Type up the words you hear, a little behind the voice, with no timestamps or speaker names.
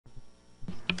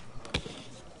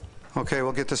Okay,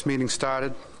 we'll get this meeting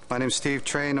started. My name is Steve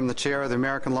Train. I'm the chair of the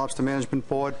American Lobster Management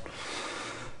Board.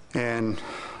 And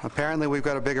apparently we've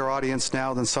got a bigger audience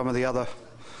now than some of the other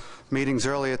meetings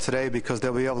earlier today because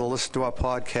they'll be able to listen to our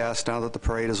podcast now that the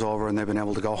parade is over and they've been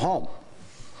able to go home.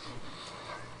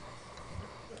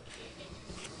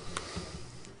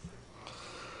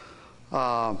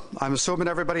 I'm assuming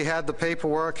everybody had the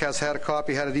paperwork, has had a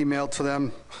copy, had it emailed to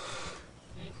them.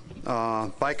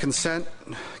 By consent,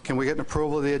 can we get an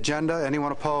approval of the agenda?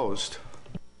 Anyone opposed?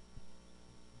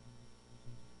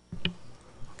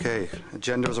 Okay,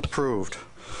 agenda is approved.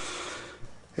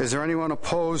 Is there anyone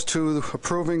opposed to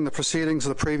approving the proceedings of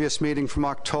the previous meeting from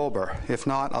October? If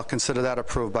not, I'll consider that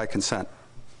approved by consent.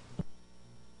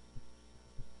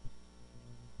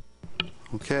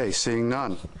 Okay, seeing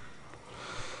none.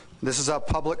 This is our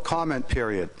public comment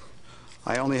period.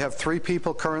 I only have 3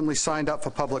 people currently signed up for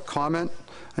public comment.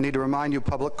 I need to remind you,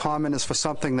 public comment is for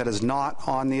something that is not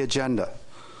on the agenda.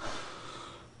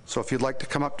 So if you'd like to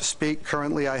come up to speak,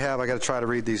 currently I got to try to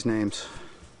read these names.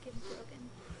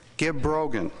 Gib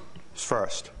Brogan is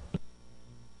first.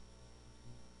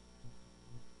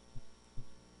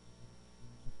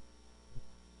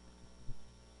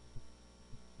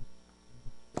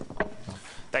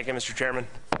 Thank you, Mr. Chairman.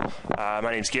 My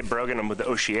name is Gib Brogan. I'm with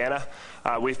Oceana.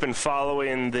 We've been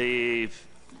following the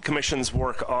Commission's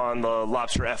work on the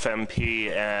Lobster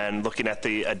FMP and looking at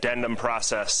the addendum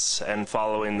process and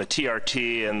following the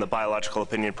TRT and the biological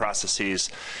opinion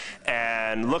processes.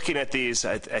 And looking at these,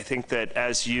 I think that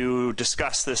as you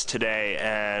discuss this today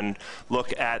and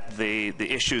look at the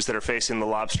issues that are facing the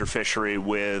lobster fishery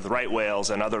with right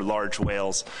whales and other large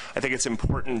whales, I think it's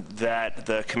important that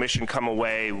the Commission come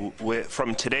away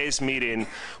from today's meeting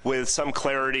with some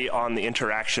clarity on the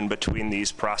interaction between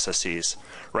these processes.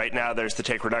 Right now there's the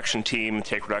take reduction team,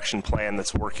 take reduction plan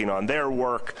that's working on their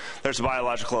work. There's a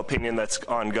biological opinion that's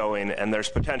ongoing, and there's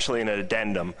potentially an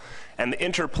addendum. And the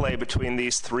interplay between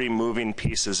these 3 moving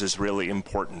pieces is really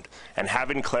important. And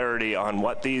having clarity on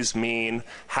what these mean,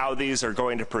 how these are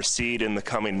going to proceed in the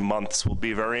coming months will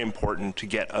be very important to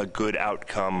get a good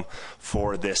outcome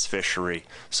for this fishery.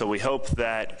 So we hope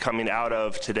that coming out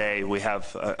of today, we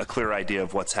have a clear idea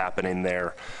of what's happening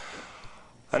there.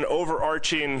 An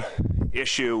overarching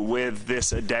issue with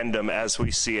this addendum as we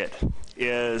see it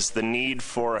is the need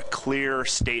for a clear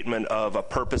statement of a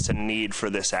purpose and need for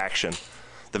this action.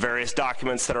 The various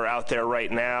documents that are out there right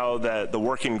now, the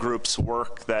working group's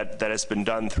work that has been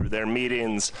done through their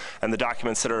meetings, and the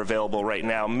documents that are available right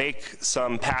now make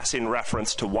some passing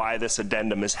reference to why this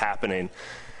addendum is happening.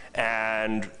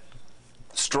 And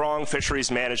strong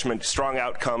fisheries management, strong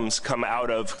outcomes come out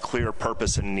of clear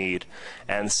purpose and need.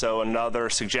 And so another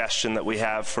suggestion that we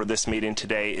have for this meeting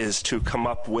today is to come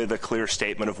up with a clear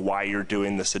statement of why you're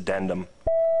doing this addendum.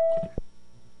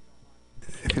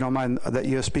 If you don't mind, that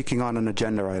you're speaking on an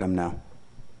agenda item now.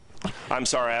 I'm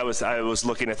sorry, I was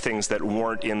looking at things that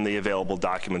weren't in the available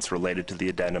documents related to the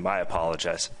addendum. I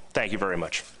apologize. Thank you very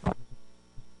much.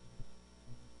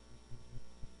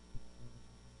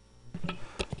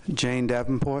 Jane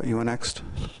Davenport, you are next.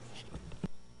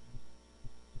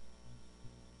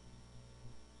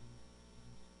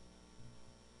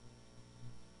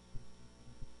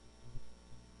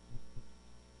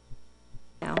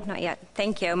 No, not yet.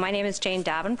 Thank you. My name is Jane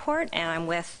Davenport, and I'm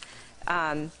with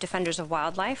Defenders of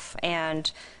Wildlife, and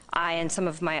I and some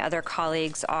of my other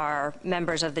colleagues are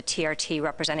members of the TRT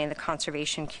representing the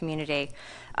conservation community.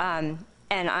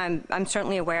 And I'm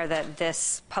certainly aware that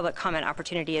this public comment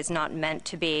opportunity is not meant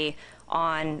to be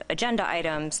on agenda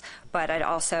items, but I'd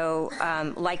also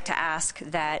like to ask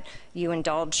that you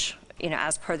indulge,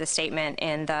 as per the statement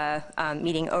in the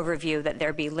meeting overview, that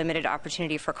there be limited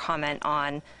opportunity for comment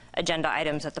on agenda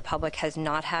items that the public has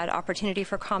not had opportunity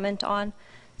for comment on.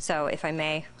 So if I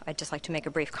may, I'd just like to make a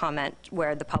brief comment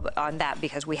where the public on that,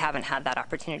 because we haven't had that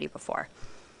opportunity before.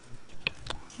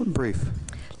 Brief.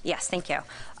 Yes, thank you.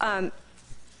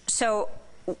 So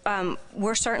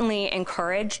we're certainly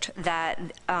encouraged that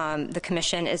the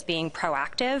Commission is being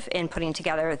proactive in putting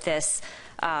together this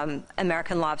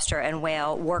American lobster and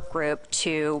whale work group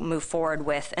to move forward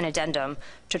with an addendum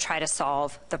to try to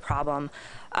solve the problem.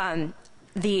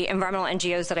 The environmental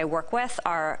NGOs that I work with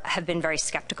have been very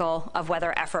skeptical of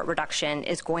whether effort reduction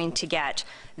is going to get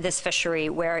this fishery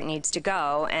where it needs to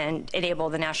go and enable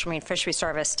the National Marine Fisheries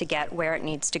Service to get where it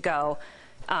needs to go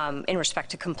in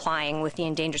respect to complying with the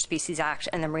Endangered Species Act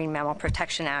and the Marine Mammal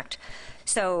Protection Act.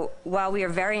 So while we are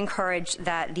very encouraged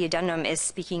that the addendum is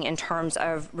speaking in terms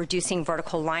of reducing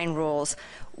vertical line rules,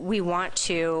 we want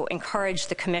to encourage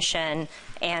the Commission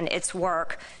and its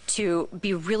work to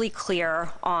be really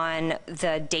clear on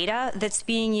the data that's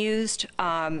being used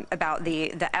about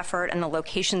the effort and the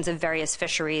locations of various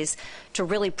fisheries to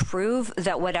really prove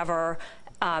that whatever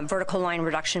vertical line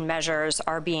reduction measures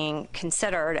are being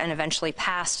considered and eventually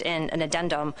passed in an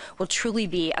addendum will truly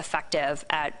be effective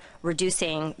at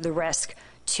reducing the risk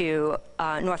to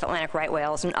North Atlantic right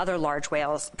whales and other large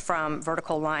whales from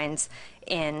vertical lines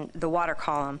in the water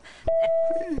column.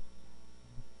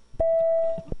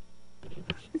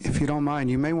 If you don't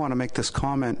mind, you may want to make this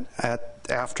comment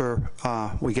after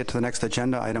we get to the next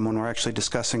agenda item when we're actually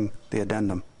discussing the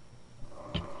addendum.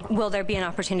 Will there be an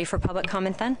opportunity for public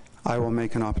comment then? I will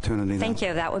make an opportunity then. Thank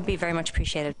you. That would be very much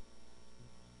appreciated.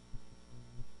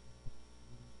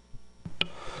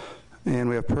 And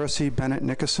we have Percy Bennett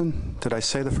Nickerson. Did I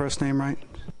say the first name right?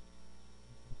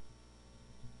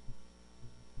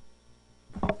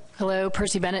 Hello,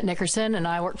 Percy Bennett Nickerson, and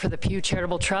I work for the Pew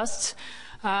Charitable Trusts.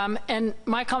 And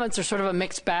my comments are sort of a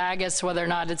mixed bag as to whether or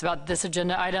not it's about this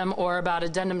agenda item or about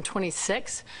Addendum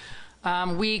 26.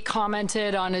 We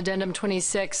commented on Addendum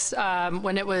 26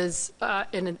 when it was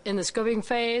in the scoping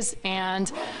phase,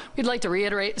 and we'd like to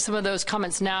reiterate some of those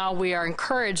comments now. We are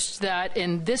encouraged that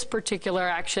in this particular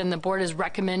action, the board is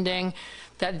recommending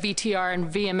that VTR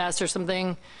and VMS or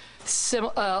something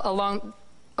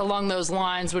along those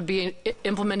lines would be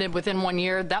implemented within 1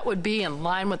 year. That would be in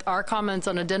line with our comments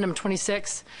on Addendum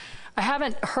 26. I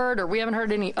haven't heard, or we haven't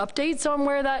heard any updates on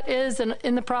where that is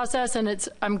in the process, and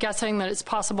I'm guessing that it's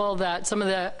possible that some of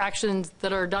the actions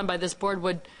that are done by this board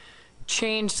would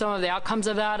change some of the outcomes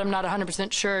of that. I'm not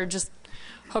 100% sure, just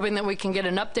hoping that we can get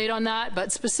an update on that.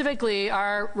 But specifically,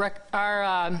 our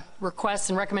requests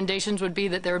and recommendations would be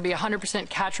that there would be 100%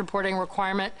 catch reporting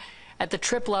requirement at the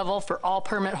trip level for all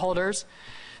permit holders,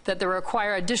 that they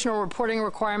require additional reporting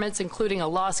requirements, including a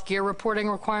lost gear reporting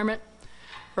requirement,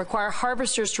 require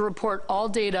harvesters to report all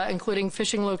data, including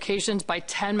fishing locations, by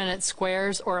 10-minute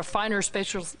squares or a finer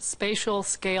spatial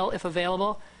scale if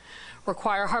available,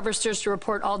 require harvesters to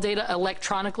report all data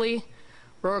electronically,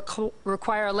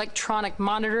 require electronic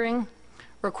monitoring,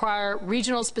 require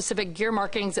regional specific gear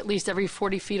markings at least every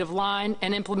 40 feet of line,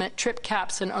 and implement trip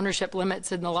caps and ownership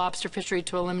limits in the lobster fishery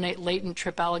to eliminate latent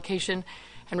trip allocation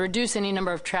and reduce any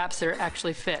number of traps that are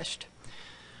actually fished.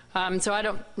 So I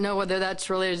don't know whether that's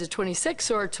related to 26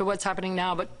 or to what's happening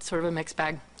now, but sort of a mixed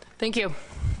bag. Thank you.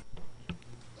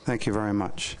 Thank you very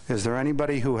much. Is there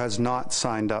anybody who has not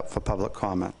signed up for public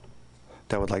comment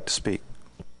that would like to speak?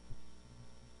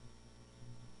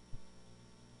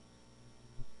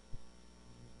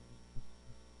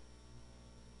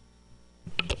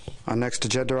 Our next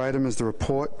agenda item is the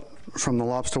report from the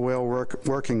Lobster Whale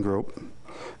Working Group.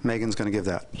 Megan's going to give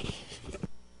that.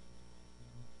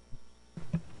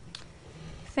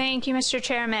 Thank you, Mr.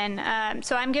 Chairman.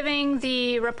 So I'm giving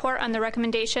the report on the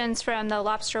recommendations from the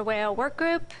Lobster Whale Work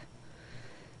Group.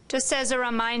 Just as a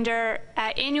reminder,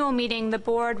 at annual meeting, the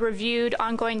board reviewed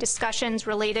ongoing discussions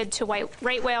related to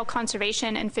right whale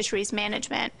conservation and fisheries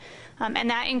management. And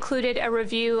that included a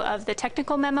review of the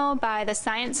technical memo by the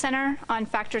Science Center on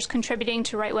factors contributing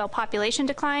to right whale population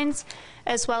declines,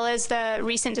 as well as the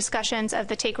recent discussions of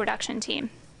the take reduction team.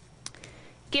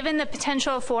 Given the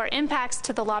potential for impacts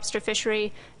to the lobster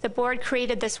fishery, the board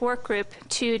created this work group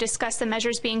to discuss the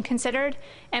measures being considered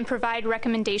and provide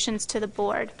recommendations to the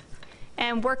board.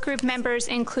 And work group members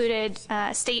included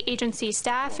state agency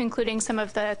staff, including some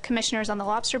of the commissioners on the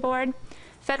lobster board,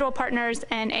 federal partners,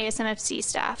 and ASMFC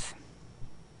staff.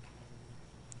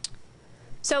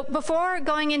 So before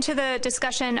going into the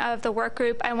discussion of the work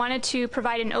group, I wanted to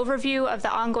provide an overview of the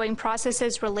ongoing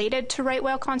processes related to right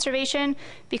whale conservation,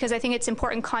 because I think it's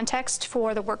important context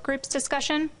for the work group's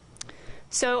discussion.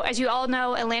 So as you all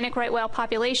know, Atlantic right whale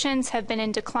populations have been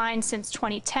in decline since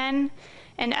 2010,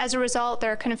 and as a result,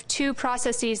 there are kind of two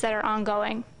processes that are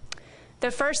ongoing. The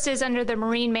first is under the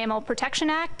Marine Mammal Protection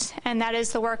Act, and that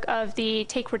is the work of the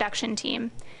take reduction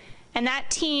team. And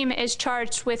that team is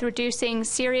charged with reducing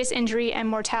serious injury and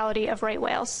mortality of right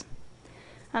whales.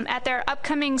 At their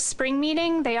upcoming spring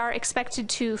meeting, they are expected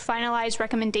to finalize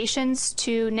recommendations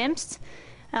to NMFS.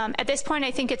 At this point,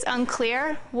 I think it's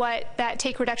unclear what that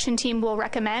take reduction team will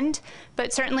recommend,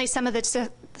 but certainly some of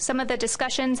the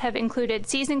discussions have included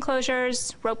season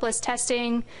closures, ropeless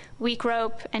testing, weak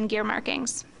rope, and gear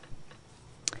markings.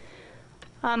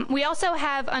 We also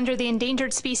have, under the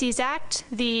Endangered Species Act,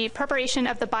 the preparation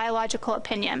of the biological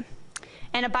opinion.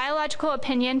 And a biological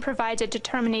opinion provides a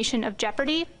determination of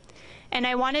jeopardy. And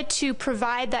I wanted to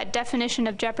provide that definition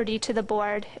of jeopardy to the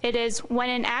board. It is when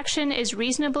an action is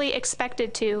reasonably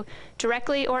expected to,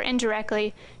 directly or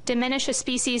indirectly, diminish a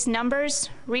species' numbers,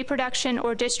 reproduction,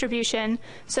 or distribution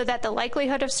so that the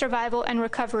likelihood of survival and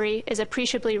recovery is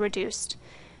appreciably reduced.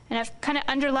 And I've kind of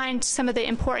underlined some of the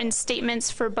important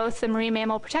statements for both the Marine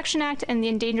Mammal Protection Act and the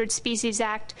Endangered Species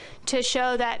Act to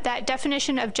show that that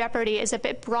definition of jeopardy is a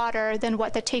bit broader than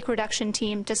what the take reduction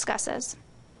team discusses.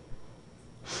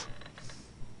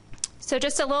 So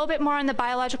just a little bit more on the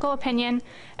biological opinion.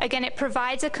 Again, it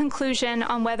provides a conclusion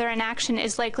on whether an action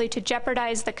is likely to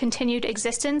jeopardize the continued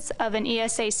existence of an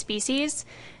ESA species.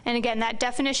 And again, that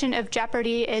definition of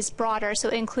jeopardy is broader, so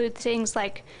it includes things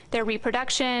like their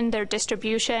reproduction, their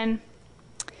distribution.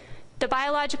 The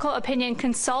biological opinion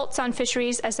consults on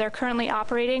fisheries as they're currently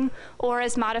operating or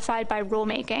as modified by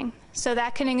rulemaking. So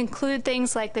that can include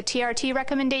things like the TRT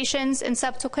recommendations and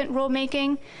subsequent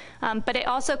rulemaking, but it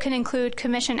also can include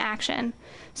commission action.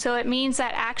 So it means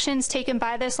that actions taken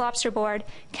by this lobster board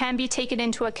can be taken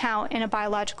into account in a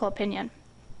biological opinion.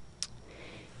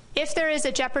 If there is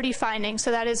a jeopardy finding,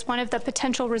 so that is one of the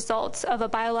potential results of a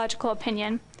biological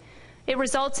opinion, it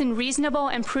results in reasonable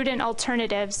and prudent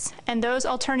alternatives, and those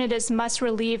alternatives must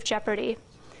relieve jeopardy.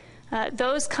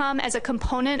 Those come as a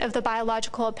component of the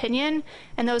biological opinion,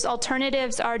 and those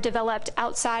alternatives are developed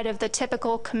outside of the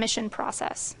typical commission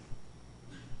process.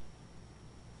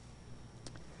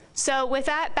 So with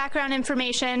that background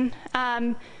information,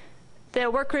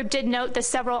 the work group did note the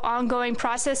several ongoing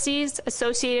processes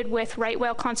associated with right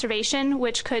whale conservation,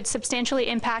 which could substantially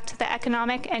impact the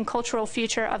economic and cultural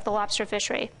future of the lobster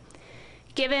fishery.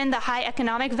 Given the high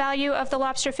economic value of the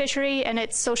lobster fishery and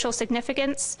its social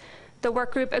significance, the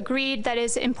work group agreed that it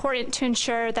is important to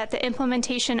ensure that the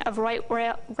implementation of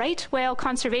right whale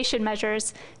conservation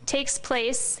measures takes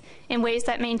place in ways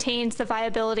that maintains the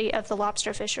viability of the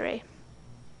lobster fishery.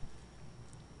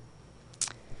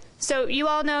 So you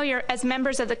all know, as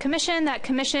members of the commission, that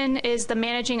commission is the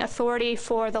managing authority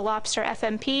for the lobster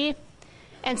FMP.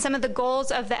 And some of the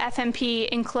goals of the FMP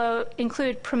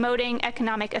include promoting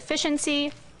economic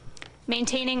efficiency,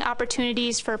 maintaining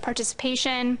opportunities for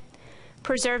participation,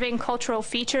 preserving cultural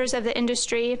features of the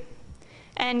industry.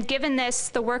 And given this,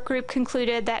 the work group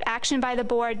concluded that action by the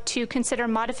board to consider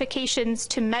modifications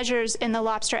to measures in the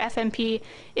lobster FMP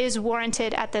is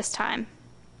warranted at this time.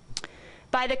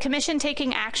 By the commission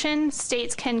taking action,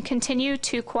 states can continue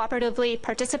to cooperatively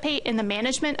participate in the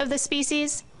management of the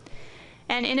species.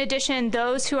 And in addition,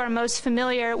 those who are most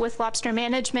familiar with lobster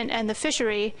management and the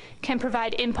fishery can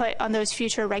provide input on those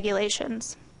future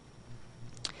regulations.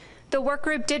 The work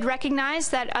group did recognize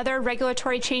that other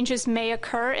regulatory changes may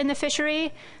occur in the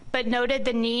fishery, but noted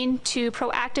the need to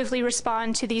proactively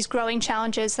respond to these growing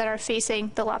challenges that are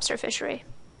facing the lobster fishery.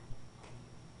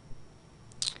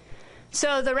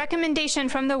 So the recommendation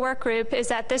from the work group is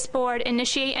that this board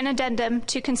initiate an addendum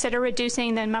to consider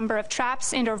reducing the number of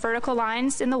traps and/or vertical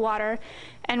lines in the water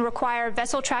and require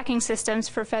vessel tracking systems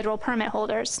for federal permit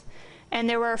holders. And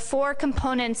there were 4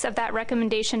 components of that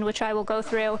recommendation, which I will go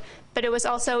through, but it was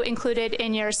also included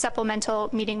in your supplemental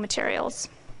meeting materials.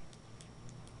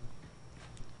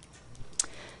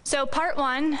 So part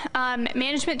 1,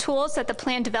 management tools that the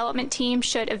plan development team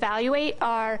should evaluate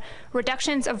are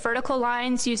reductions of vertical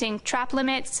lines using trap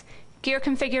limits, gear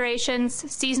configurations,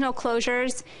 seasonal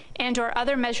closures, and/or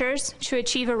other measures to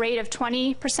achieve a rate of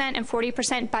 20% and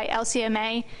 40% by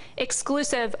LCMA,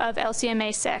 exclusive of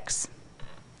LCMA 6.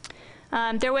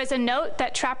 There was a note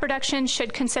that trap reduction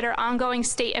should consider ongoing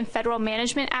state and federal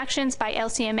management actions by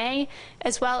LCMA,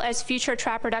 as well as future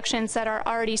trap reductions that are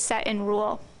already set in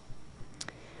rule.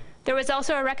 There was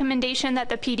also a recommendation that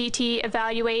the PDT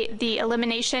evaluate the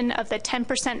elimination of the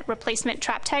 10% replacement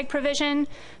trap tag provision.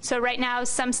 So right now,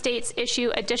 some states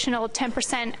issue additional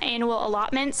 10% annual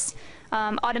allotments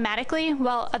automatically,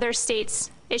 while other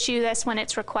states issue this when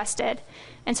it's requested.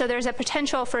 And so there's a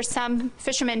potential for some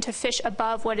fishermen to fish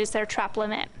above what is their trap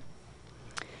limit.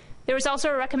 There was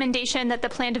also a recommendation that the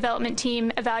plan development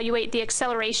team evaluate the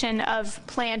acceleration of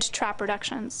planned trap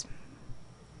reductions.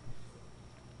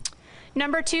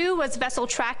 Number 2 was vessel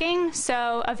tracking.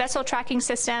 So a vessel tracking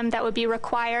system that would be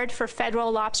required for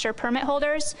federal lobster permit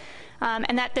holders,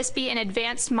 and that this be an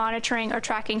advanced monitoring or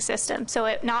tracking system. So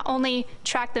it not only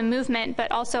track the movement, but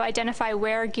also identify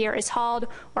where gear is hauled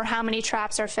or how many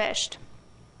traps are fished.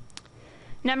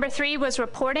 Number 3 was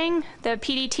reporting. The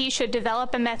PDT should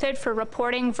develop a method for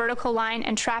reporting vertical line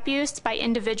and trap use by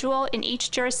individual in each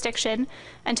jurisdiction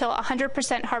until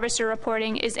 100% harvester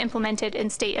reporting is implemented in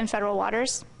state and federal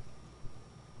waters.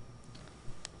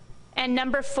 And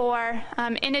number 4,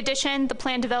 in addition, the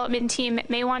plan development team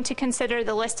may want to consider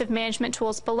the list of management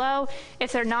tools below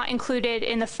if they're not included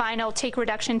in the final take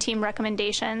reduction team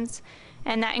recommendations.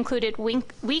 And that included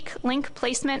weak link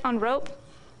placement on rope,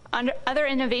 other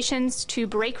innovations to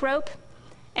break rope,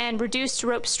 and reduced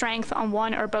rope strength on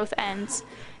one or both ends.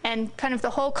 And kind of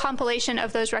the whole compilation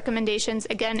of those recommendations,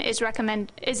 again, is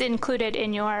included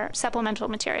in your supplemental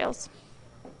materials.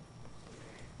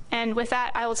 And with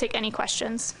that, I will take any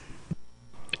questions.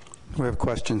 We have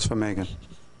questions for Megan.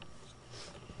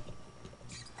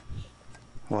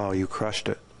 Wow, you crushed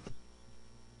it.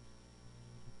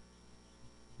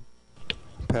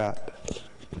 Pat.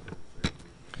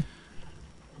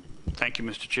 Thank you,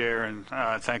 Mr. Chair, and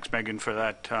thanks, Megan, for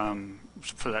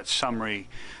that summary.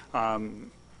 A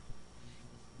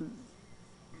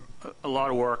lot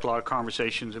of work, a lot of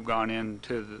conversations have gone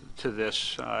into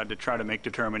this to try to make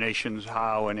determinations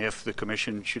how and if the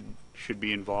Commission should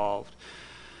be involved.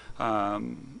 I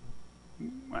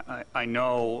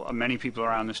know many people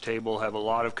around this table have a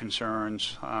lot of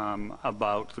concerns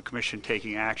about the Commission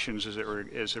taking actions as it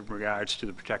regards to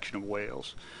the protection of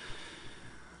whales.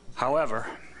 However,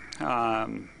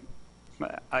 I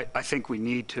think we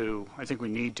need to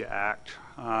act.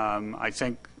 I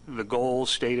think the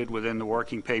goals stated within the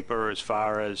working paper as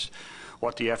far as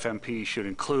what the FMP should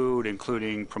include,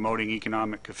 including promoting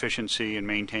economic efficiency and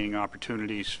maintaining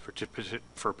opportunities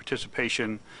for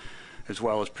participation, as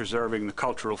well as preserving the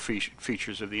cultural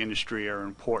features of the industry, are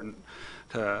important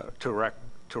to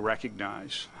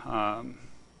recognize. I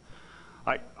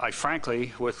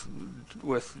frankly, with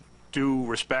due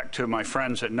respect to my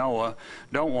friends at NOAA,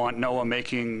 don't want NOAA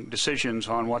making decisions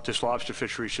on what this lobster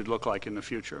fishery should look like in the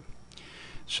future.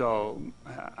 So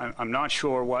I'm not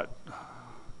sure what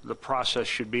the process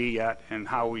should be yet and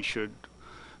how we should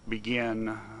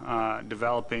begin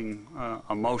developing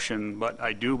a motion, but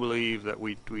I do believe that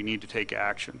we need to take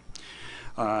action.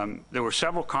 There were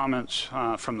several comments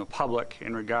from the public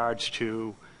in regards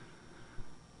to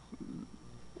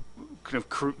kind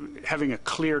of having a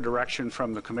clear direction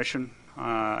from the Commission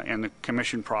and the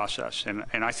Commission process,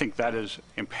 and I think that is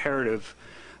imperative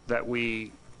that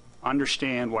we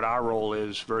understand what our role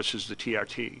is versus the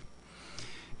TRT.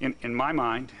 In my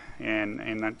mind,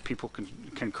 and that people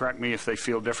can correct me if they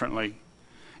feel differently,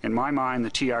 in my mind the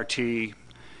TRT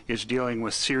is dealing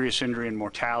with serious injury and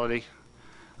mortality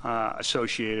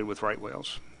associated with right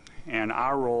whales, and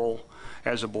our role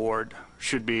as a board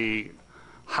should be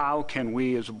how can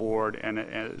we as a board and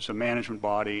as a management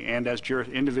body and as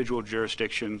individual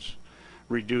jurisdictions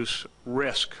reduce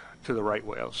risk to the right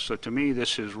whales. So to me,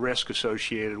 this is risk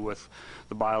associated with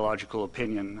the biological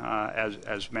opinion,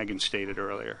 as Megan stated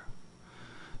earlier.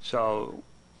 So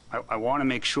I want to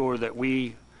make sure that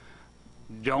we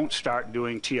don't start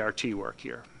doing TRT work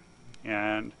here.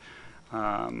 And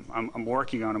I'm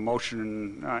working on a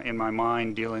motion in my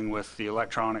mind dealing with the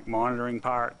electronic monitoring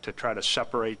part to try to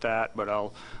separate that, but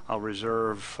I'll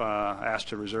ask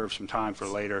to reserve some time for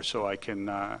later so I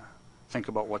can think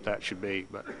about what that should be.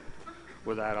 But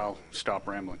with that, I'll stop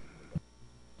rambling.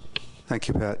 Thank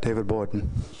you, Pat. David Borden.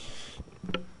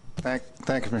 Thank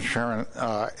you, Mr. Chairman.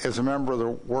 As a member of the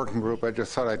working group, I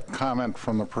just thought I'd comment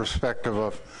from the perspective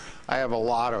of I have a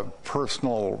lot of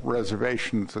personal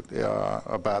reservations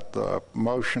about the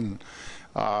motion,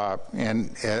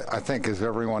 and I think, as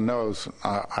everyone knows,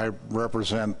 I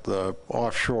represent the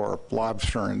offshore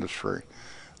lobster industry,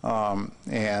 so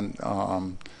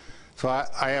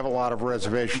I have a lot of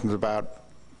reservations about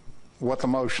what the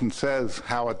motion says,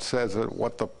 how it says it,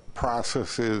 what the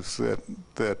process is that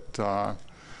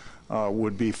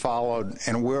would be followed,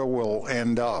 and where we'll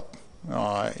end up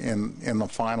in the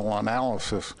final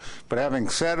analysis. But having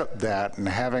said that, and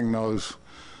having those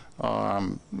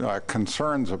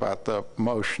concerns about the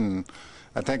motion,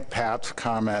 I think Pat's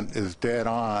comment is dead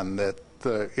on, that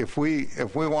if we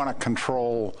want to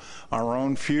control our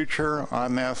own future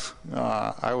on this,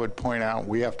 I would point out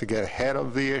we have to get ahead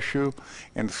of the issue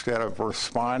instead of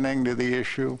responding to the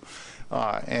issue,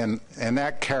 and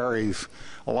that carries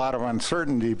a lot of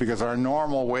uncertainty, because our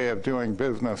normal way of doing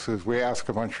business is we ask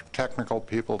a bunch of technical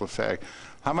people to say,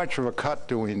 how much of a cut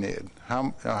do we need?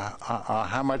 How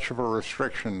much of a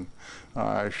restriction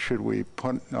should we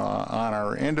put on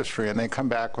our industry? And they come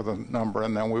back with a number,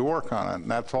 and then we work on it.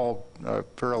 And that's all a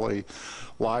fairly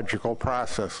logical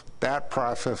process. That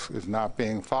process is not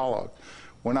being followed.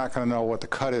 We're not going to know what the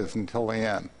cut is until the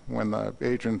end, when the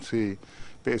agency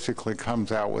basically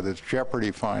comes out with its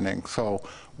jeopardy finding. So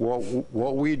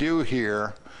what we do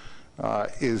here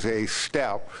is a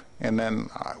step, and then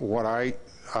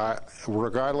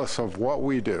regardless of what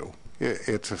we do,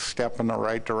 it's a step in the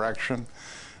right direction.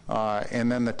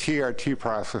 And then the TRT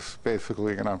process is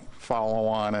basically going to follow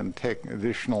on and take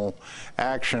additional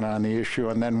action on the issue.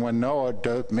 And then when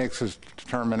NOAA makes its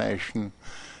determination,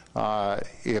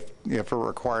 if it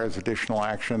requires additional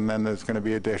action, then there's going to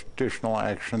be additional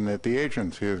action that the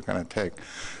agency is going to take.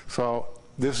 So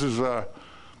this is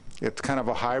it's kind of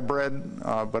a hybrid,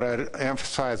 but I'd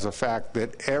emphasize the fact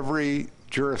that every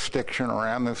jurisdiction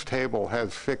around this table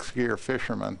has fixed gear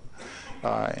fishermen.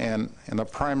 And the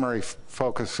primary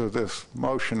focus of this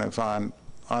motion is on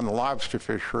the lobster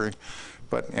fishery,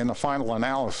 but in the final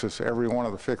analysis, every one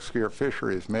of the fixed gear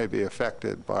fisheries may be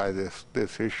affected by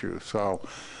this issue. So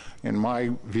in my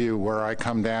view, where I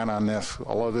come down on this,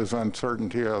 although there's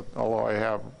uncertainty, although I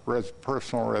have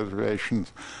personal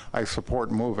reservations, I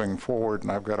support moving forward,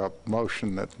 and I've got a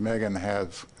motion that Megan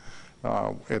has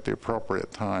at the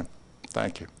appropriate time.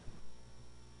 Thank you.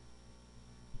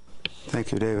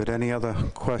 Thank you, David. Any other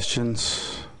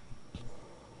questions?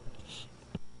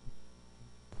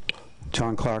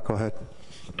 John Clark, go ahead.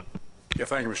 Yeah,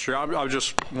 thank you, Mr. Chair. I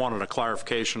just wanted a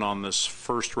clarification on this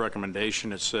first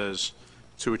recommendation. It says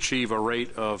to achieve a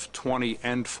rate of 20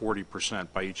 and 40%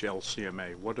 by each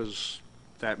LCMA. What does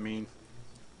that mean?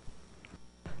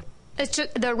 It's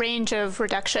just the range of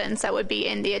reductions that would be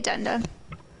in the addenda.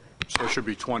 So it should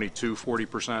be 20 to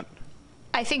 40%?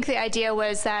 I think the idea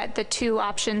was that the two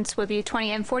options would be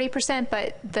 20 and 40%,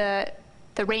 but the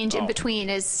range in between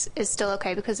is still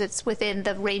okay because it's within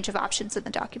the range of options in the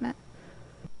document.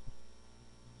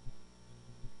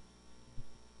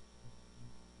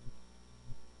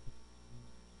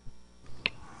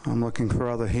 I'm looking for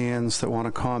other hands that want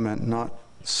to comment. Not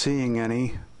seeing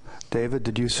any. David,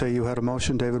 did you say you had a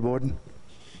motion? David Borden?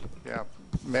 Yeah,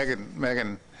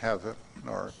 Megan has it,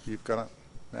 or you've got it,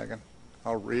 Megan.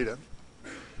 I'll read it.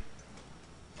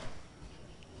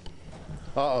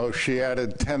 Uh-oh, she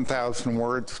added 10,000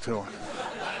 words to it.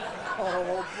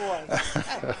 Oh, boy.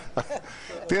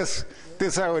 This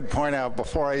I would point out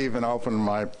before I even open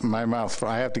my mouth.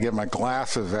 I have to get my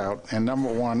glasses out. And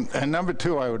number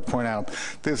two, I would point out,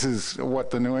 this is what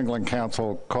the New England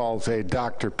Council calls a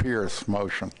Dr. Pierce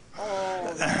motion.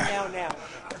 Oh, now.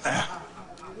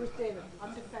 Where's David?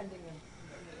 I'm defending him.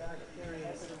 There he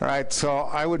is. All right, so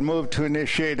I would move to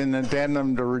initiate an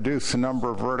addendum to reduce the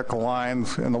number of vertical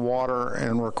lines in the water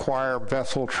and require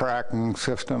vessel tracking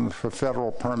systems for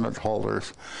federal permit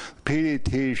holders.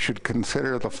 PDT should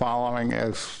consider the following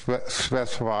as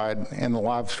specified in the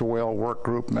Lobster Whale Work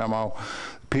Group memo.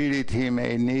 PDT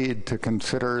may need to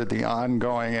consider the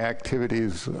ongoing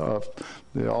activities of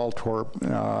the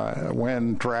LTORP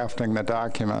when drafting the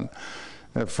document.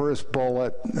 The first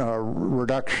bullet,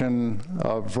 reduction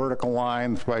of vertical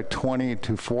lines by 20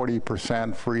 to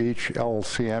 40% for each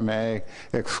LCMA,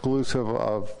 exclusive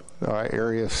of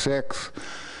Area 6.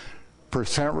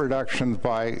 Percent reductions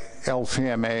by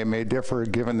LCMA may differ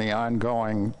given the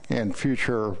ongoing and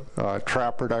future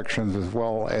trap reductions as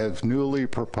well as newly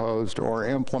proposed or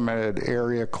implemented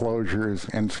area closures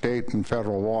in state and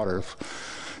federal waters.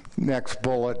 Next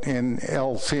bullet, in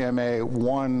LCMA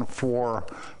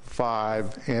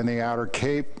 145 in the Outer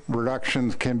Cape,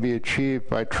 reductions can be achieved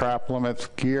by trap limits,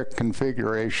 gear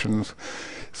configurations,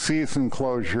 season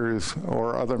closures,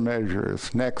 or other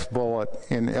measures. Next bullet,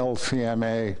 in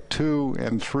LCMA 2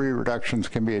 and 3, reductions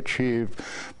can be achieved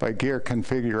by gear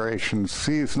configurations,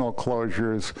 seasonal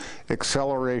closures,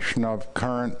 acceleration of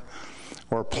current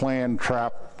or planned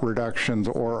trap reductions,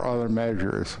 or other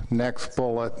measures. Next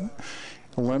bullet,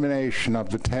 elimination of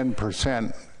the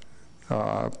 10%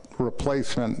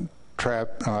 replacement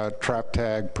trap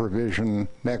tag provision.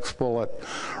 Next bullet,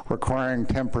 requiring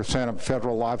 10% of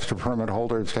federal lobster permit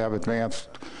holders to have advanced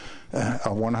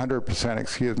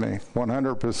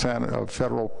 100% of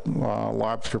federal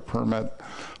lobster permit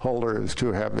holders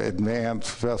to have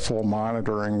advanced vessel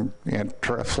monitoring and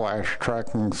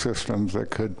tracking systems that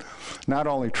could not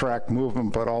only track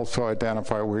movement but also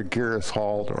identify where gear is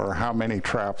hauled or how many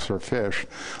traps are fished.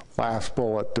 Last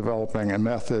bullet, developing a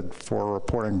method for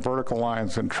reporting vertical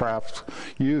lines and traps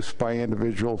used by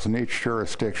individuals in each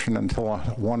jurisdiction until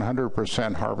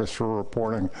 100% harvester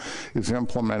reporting is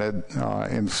implemented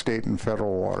in state and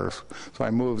federal waters. So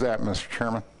I move that, Mr.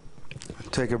 Chairman.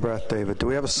 Take a breath, David. Do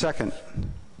we have a second?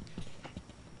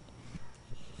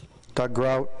 Doug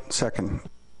Grout, second.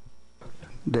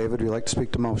 David, would you like to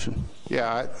speak to motion?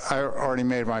 Yeah, I already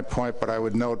made my point, but I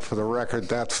would note for the record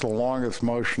that's the longest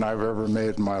motion I've ever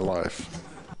made in my life.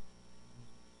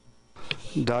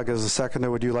 Doug, as a seconder,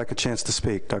 would you like a chance to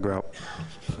speak? Doug Grout.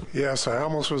 Yes, I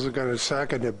almost wasn't going to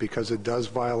second it because it does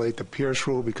violate the Pierce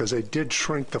rule because they did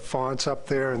shrink the fonts up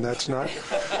there, and that's not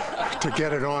to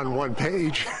get it on one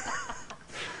page.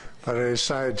 But I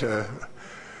decided to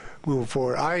moving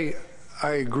forward. I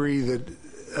agree that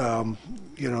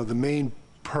the main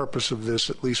purpose of this,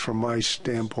 at least from my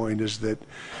standpoint, is that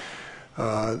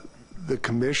the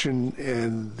commission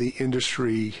and the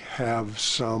industry have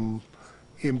some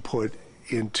input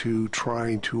into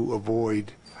trying to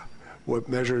avoid what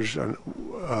measures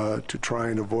to try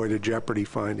and avoid a jeopardy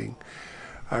finding.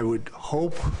 I would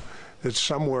hope that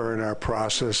somewhere in our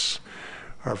process,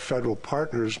 our federal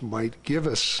partners might give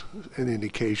us an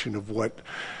indication of what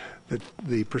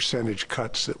the percentage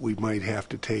cuts that we might have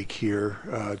to take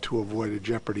here to avoid a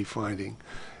jeopardy finding.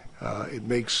 It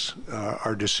makes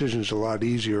our decisions a lot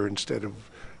easier instead of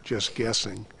just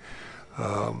guessing.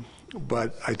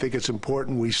 But I think it's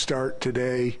important we start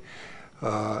today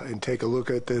and take a look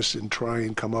at this and try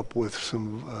and come up with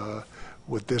some,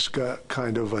 with this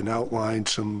kind of an outline,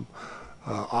 some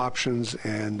options,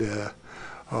 and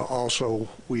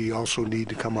we also need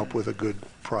to come up with a good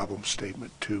problem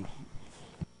statement too.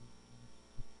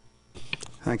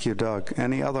 Thank you, Doug.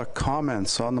 Any other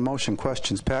comments on the motion?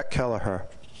 Questions? Pat Kelleher.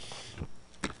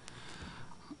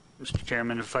 Mr.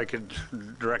 Chairman, if I could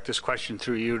direct this question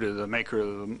through you to the maker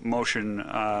of the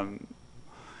motion.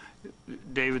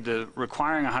 David, the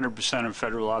requiring 100% of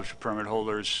federal lobster permit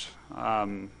holders,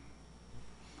 I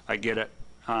get it.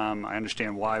 I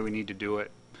understand why we need to do it.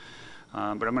 But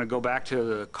I'm going to go back to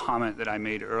the comment that I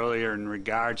made earlier in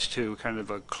regards to kind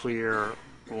of a clear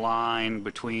line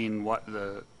between what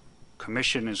the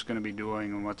Commission is going to be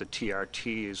doing and what the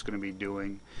TRT is going to be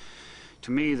doing.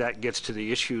 To me, that gets to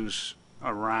the issues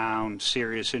around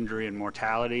serious injury and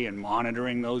mortality and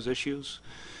monitoring those issues.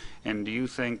 And do you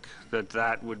think that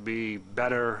that would be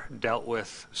better dealt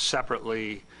with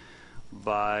separately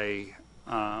by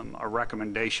a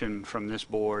recommendation from this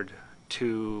board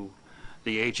to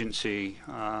the agency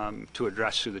to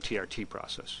address through the TRT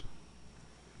process?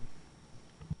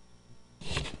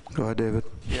 Go ahead, David.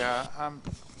 Yeah,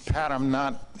 Pat, I'm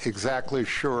not exactly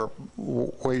sure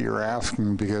what you're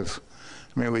asking, because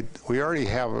I mean, we already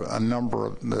have a number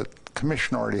of, the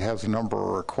Commission already has a number of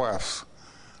requests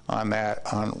on that,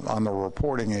 on the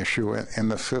reporting issue in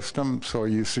the system. So are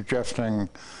you suggesting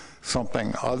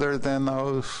something other than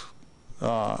those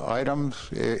items?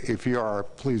 If you are,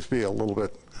 please be a little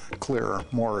bit clearer,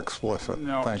 more explicit.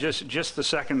 No, just the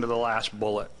second to the last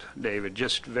bullet, David.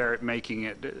 Just making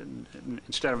it,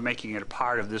 instead of making it a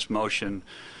part of this motion,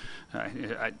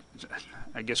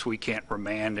 I guess we can't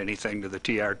remand anything to the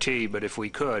TRT, but if we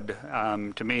could,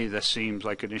 to me this seems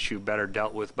like an issue better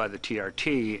dealt with by the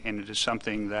TRT, and it is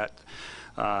something that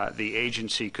the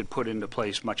agency could put into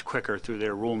place much quicker through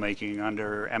their rulemaking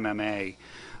under MMA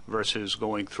versus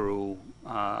going through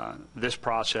this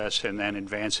process and then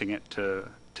advancing it to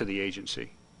the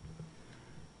agency.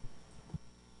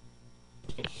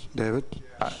 David?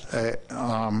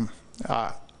 I'm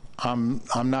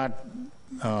not,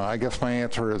 I guess my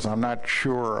answer is I'm not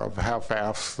sure of how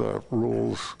fast the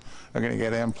rules are going to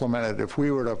get implemented. If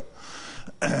we were to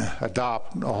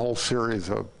adopt a whole series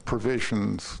of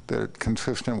provisions that are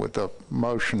consistent with the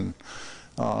motion,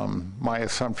 my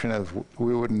assumption is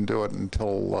we wouldn't do it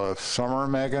until summer,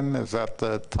 Megan? Is that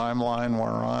the timeline we're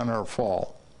on, or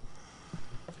fall?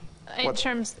 In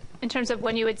terms of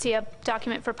when you would see a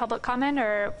document for public comment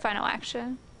or final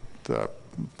action? The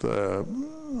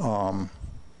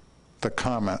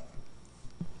comment.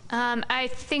 I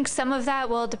think some of that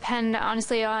will depend,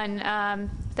 honestly, on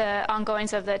the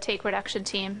ongoings of the take reduction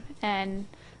team and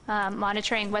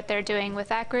monitoring what they're doing with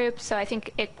that group. So I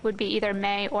think it would be either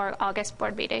May or August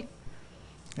board meeting.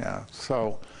 Yeah.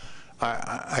 So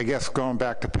I guess going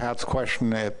back to Pat's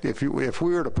question, if we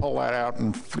were to pull that out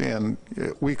and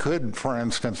we could, for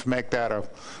instance, make that a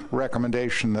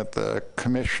recommendation that the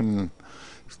Commission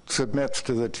submits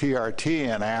to the TRT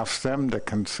and asks them to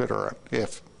consider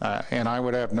it, and I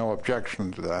would have no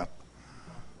objection to that.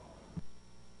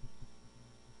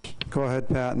 Go ahead,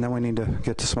 Pat, and then we need to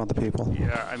get to some other people.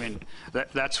 Yeah, I mean,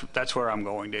 that's where I'm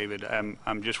going, David.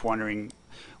 I'm just wondering,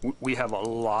 we have a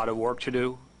lot of work to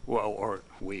do. Well, or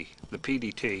the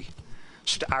PDT,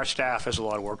 our staff has a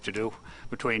lot of work to do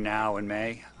between now and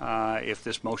May if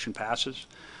this motion passes.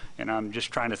 And I'm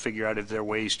just trying to figure out if there are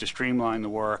ways to streamline the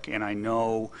work. And I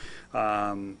know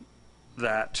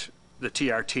that the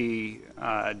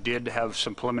TRT did have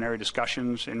some preliminary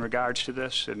discussions in regards to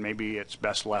this, and maybe it's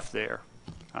best left there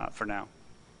for now.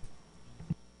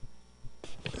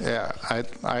 Yeah,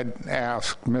 I'd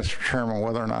ask Mr. Chairman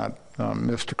whether or not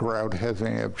Mr. Grout has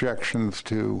any objections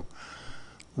to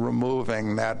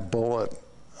removing that bullet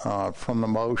from the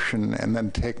motion and then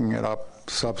taking it up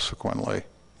subsequently.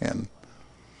 And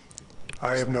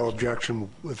I have no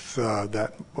objection with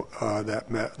that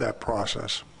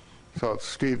process. So,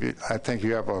 Steve, I think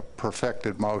you have a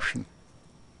perfected motion.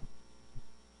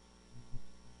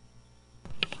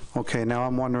 Okay, now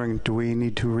I'm wondering, do we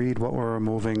need to read what we're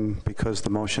removing because the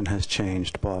motion has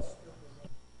changed, Bob?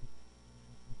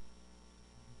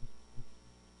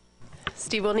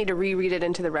 Steve, we'll need to reread it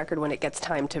into the record when it gets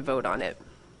time to vote on it.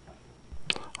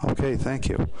 Okay, thank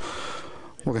you.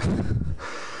 We'll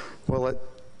let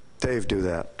Dave do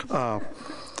that.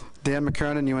 Dan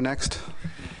McKernan, you are next.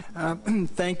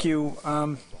 Thank you.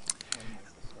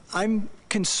 I'm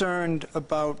concerned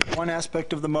about one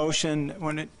aspect of the motion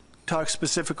when it talks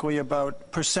specifically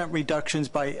about percent reductions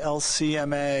by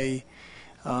LCMA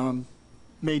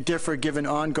may differ given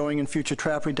ongoing and future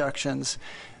trap reductions,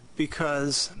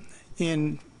 because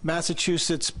in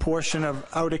Massachusetts portion of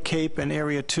Outer Cape and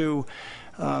Area 2,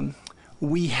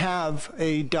 we have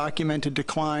a documented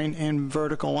decline in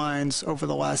vertical lines over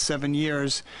the last 7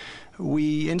 years.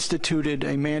 We instituted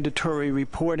a mandatory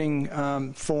reporting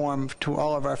form to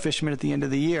all of our fishermen at the end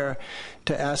of the year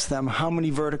to ask them, how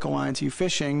many vertical lines are you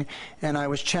fishing? And I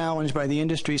was challenged by the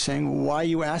industry saying, why are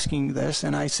you asking this?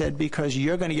 And I said, because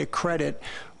you're going to get credit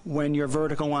when your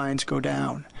vertical lines go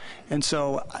down. And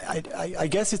so I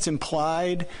guess it's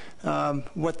implied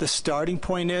what the starting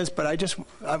point is, but I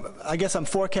guess I'm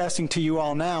forecasting to you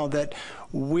all now that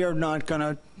we're not going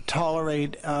to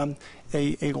tolerate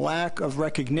a lack of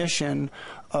recognition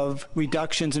of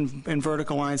reductions in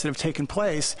vertical lines that have taken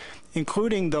place,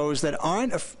 including those that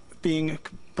aren't being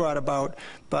brought about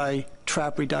by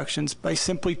trap reductions, by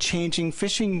simply changing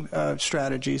fishing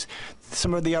strategies.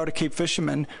 Some of the Outer Cape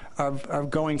fishermen are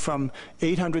going from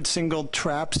 800 single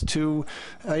traps to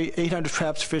 800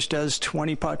 traps fished as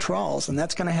 20-pot trawls, and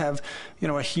that's going to have,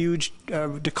 a huge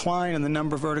decline in the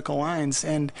number of vertical lines.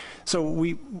 And so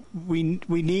we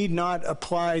need not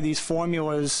apply these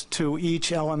formulas to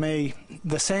each LMA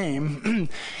the same,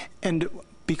 and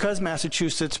because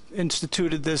Massachusetts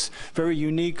instituted this very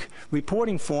unique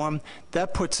reporting form,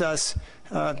 that puts us,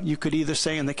 you could either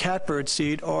say in the catbird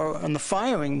seat or on the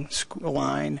firing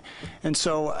line. And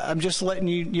so I'm just letting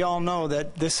y'all know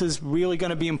that this is really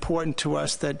going to be important to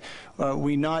us, that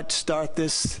we not start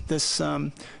this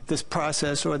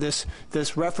process or this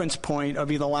reference point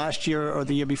of either last year or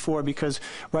the year before, because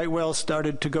right whales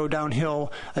started to go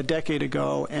downhill a decade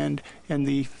ago, and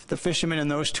the fishermen in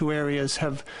those two areas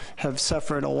have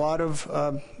suffered a lot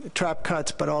of trap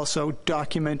cuts, but also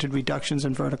documented reductions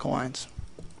in vertical lines.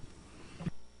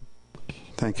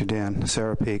 Thank you, Dan.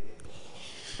 Sarah Peak.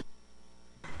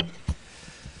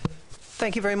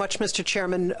 Thank you very much, Mr.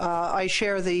 Chairman. I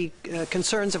share the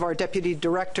concerns of our Deputy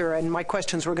Director, and my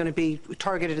questions were going to be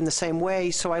targeted in the same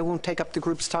way, so I won't take up the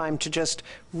group's time to just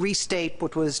restate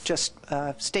what was just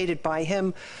stated by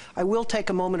him. I will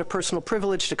take a moment of personal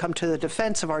privilege to come to the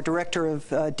defense of our Director of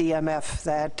DMF,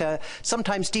 that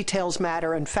sometimes details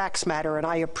matter and facts matter, and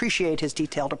I appreciate his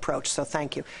detailed approach, so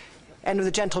thank you. And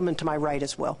the gentleman to my right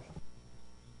as well.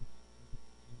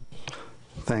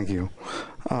 Thank you.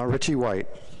 Richie White.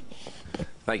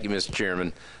 Thank you, Mr.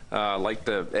 Chairman. I'd like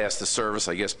to ask the service,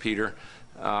 I guess, Peter,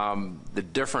 the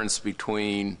difference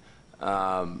between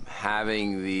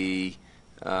having the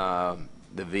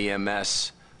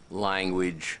VMS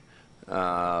language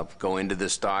go into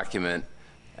this document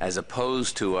as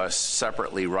opposed to us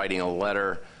separately writing a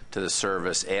letter to the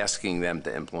service asking them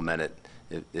to implement it,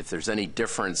 if there's any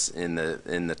difference in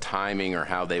the timing or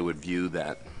how they would view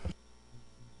that.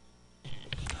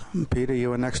 Peter, you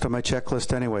were next on my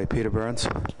checklist anyway. Peter Burns.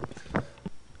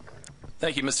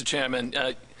 Thank you, Mr. Chairman.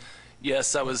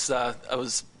 Yes,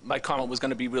 my comment was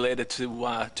going to be related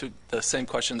to the same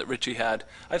question that Richie had.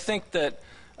 I think that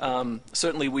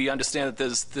certainly we understand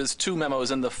that there's two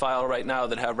memos in the file right now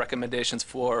that have recommendations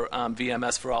for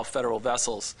VMS for all federal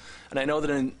vessels, and I know that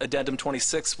in Addendum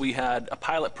 26 we had a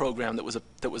pilot program that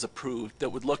was approved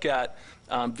that would look at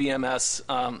VMS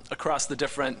across the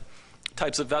different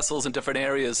types of vessels in different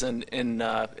areas in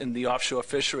the offshore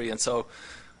fishery. And so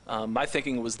my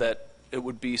thinking was that it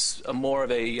would be more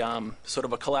of a sort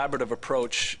of a collaborative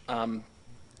approach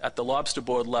at the Lobster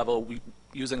Board level,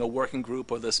 using a working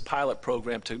group or this pilot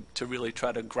program to really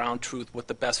try to ground truth what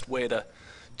the best way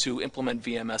to implement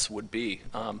VMS would be.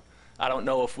 I don't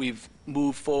know if we've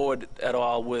moved forward at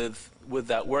all with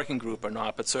that working group or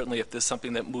not, but certainly if there's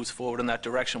something that moves forward in that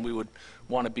direction, we would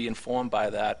want to be informed by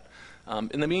that.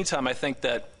 In the meantime, I think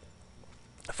that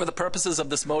for the purposes of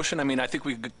this motion, I mean, I think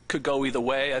we could go either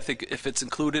way. I think if it's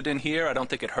included in here, I don't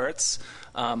think it hurts.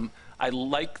 I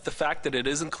like the fact that it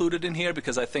is included in here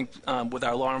because I think with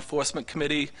our law enforcement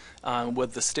committee,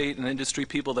 with the state and industry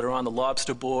people that are on the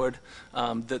Lobster board,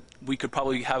 that we could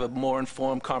probably have a more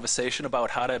informed conversation about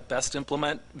how to best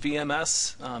implement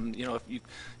VMS.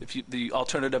 The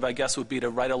alternative, I guess, would be to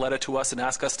write a letter to us and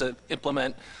ask us to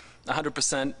implement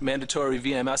 100% mandatory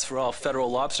VMS for all federal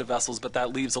lobster vessels, but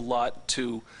that leaves a lot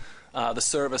to the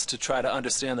service to try to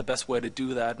understand the best way to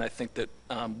do that, and I think that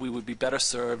we would be better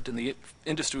served and the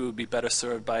industry would be better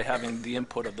served by having the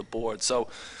input of the board. So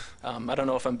I don't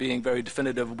know if I'm being very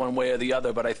definitive one way or the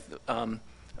other, but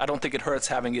I don't think it hurts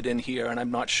having it in here, and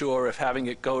I'm not sure if having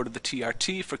it go to the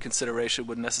TRT for consideration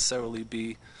would necessarily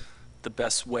be the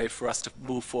best way for us to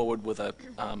move forward with the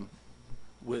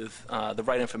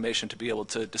right information to be able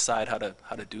to decide how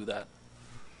to do that.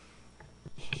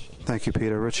 Thank you,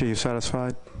 Peter. Richie, you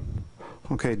satisfied?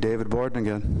 Okay, David Borden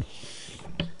again.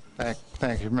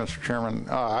 Thank you, Mr. Chairman.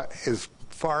 As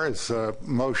far as the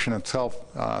motion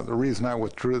itself, the reason I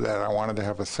withdrew that, I wanted to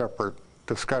have a separate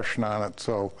discussion on it.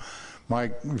 So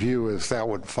my view is that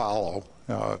would follow.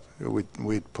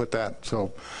 We'd put that.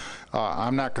 So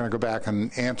I'm not going to go back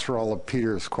and answer all of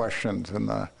Peter's questions in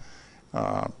the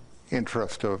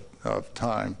interest of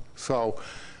time. So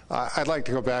I'd like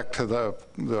to go back to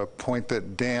the point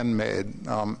that Dan made.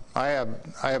 I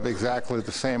have exactly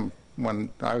the same. When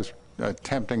I was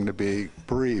attempting to be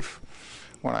brief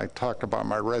when I talked about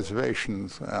my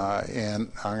reservations, and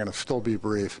I'm going to still be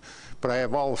brief, but I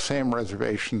have all the same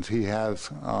reservations he has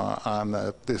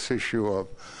on this issue of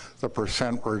the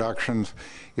percent reductions.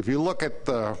 If you look at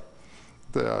the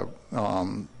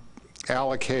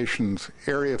allocations,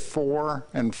 Area 4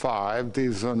 and 5,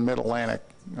 these are Mid-Atlantic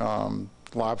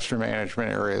lobster management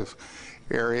areas.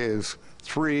 Areas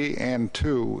 3 and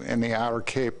 2 in the Outer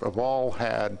Cape have all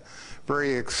had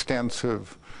very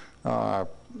extensive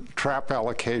trap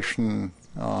allocation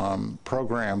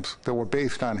programs that were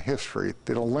based on history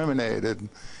that eliminated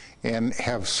and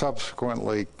have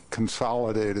subsequently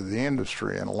consolidated the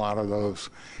industry in a lot of those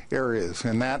areas.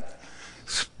 And that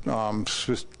sentence,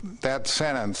 that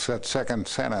second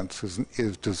sentence,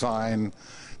 is designed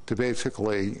to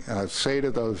basically say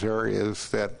to those areas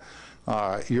that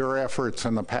your efforts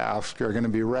in the past are going to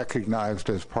be recognized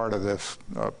as part of this,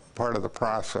 part of the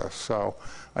process. So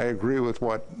I agree with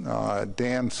what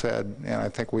Dan said, and I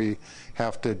think we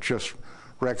have to just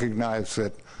recognize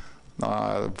that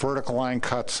vertical line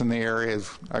cuts in the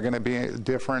areas are going to be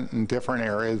different in different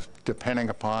areas depending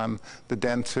upon the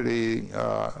density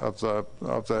of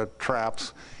the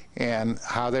traps and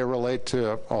how they relate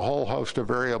to a whole host of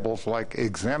variables like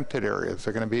exempted areas.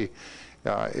 They're going to be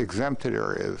exempted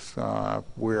areas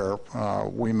where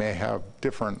we may have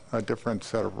a different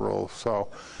set of rules. So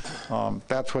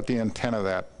that's what the intent of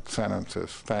that sentence is.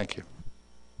 Thank you.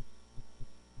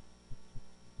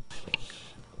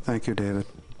 Thank you, David.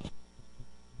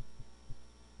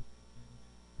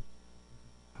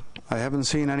 I haven't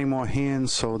seen any more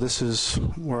hands, so this is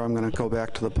where I'm going to go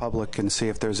back to the public and see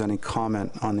if there's any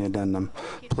comment on the addendum.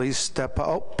 Please step up.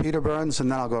 Oh, Peter Burns,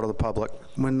 and then I'll go to the public.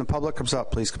 When the public comes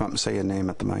up, please come up and say your name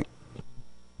at the mic.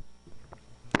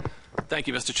 Thank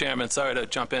you, Mr. Chairman. Sorry to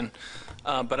jump in,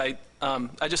 but I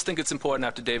just think it's important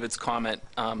after David's comment.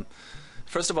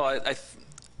 First of all,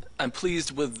 I'm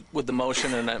pleased with the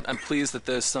motion, and I'm pleased that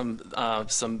there's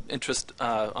some interest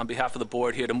on behalf of the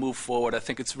board here to move forward. I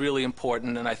think it's really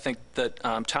important, and I think that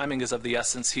timing is of the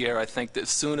essence here. I think that as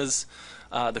soon as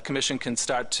the Commission can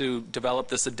start to develop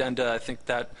this addenda, I think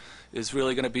that is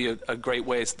really going to be a great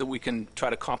way so that we can try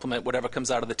to complement whatever comes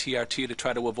out of the TRT to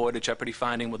try to avoid a jeopardy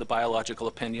finding with a biological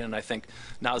opinion. And I think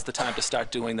now's the time to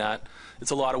start doing that.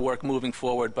 It's a lot of work moving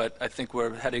forward, but I think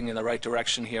we're heading in the right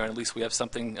direction here, and at least we have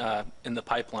something in the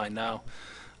pipeline now.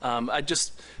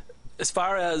 As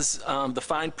far as the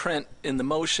fine print in the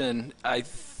motion, I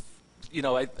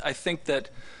think that,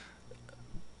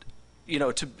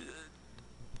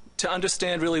 to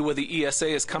understand really where the ESA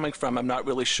is coming from, I'm not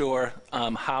really sure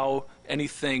how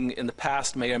anything in the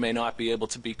past may or may not be able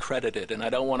to be credited. And I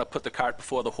don't want to put the cart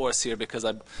before the horse here because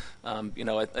I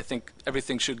think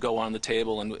everything should go on the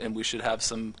table and we should have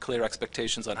some clear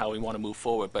expectations on how we want to move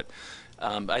forward. But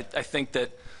I think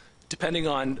that depending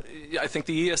on, I think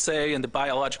the ESA and the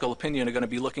biological opinion are going to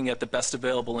be looking at the best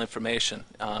available information.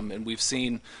 And we've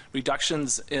seen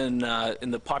reductions in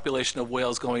the population of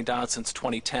whales going down since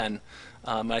 2010.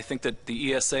 I think that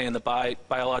the ESA and the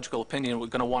biological opinion, we're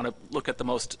going to want to look at the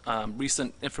most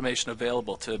recent information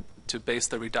available to base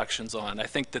the reductions on. I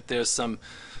think that there's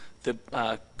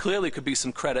clearly could be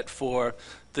some credit for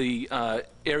the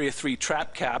Area 3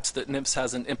 trap caps that NIMS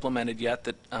hasn't implemented yet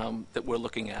that we're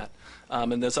looking at.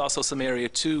 And there's also some Area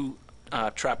 2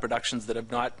 trap reductions that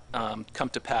have not come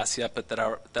to pass yet, but that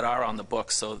are on the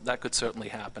books. So that could certainly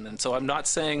happen. And so I'm not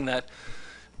saying that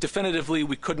definitively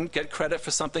we couldn't get credit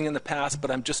for something in the past,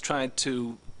 but I'm just trying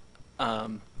to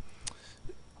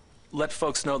let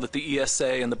folks know that the ESA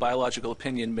and the biological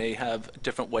opinion may have a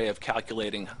different way of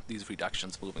calculating these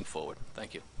reductions moving forward.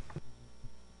 Thank you.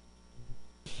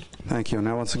 Thank you.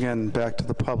 Now, once again, back to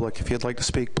the public. If you'd like to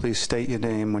speak, please state your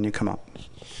name when you come up.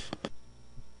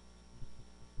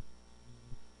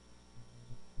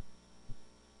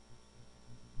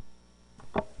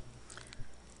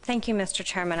 Thank you, Mr.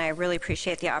 Chairman. I really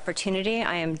appreciate the opportunity.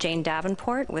 I am Jane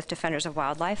Davenport with Defenders of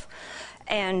Wildlife.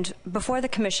 And before the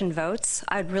Commission votes,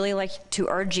 I'd really like to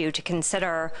urge you to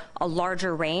consider a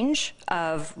larger range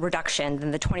of reduction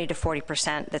than the 20 to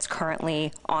 40% that's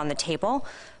currently on the table.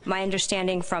 My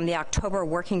understanding from the October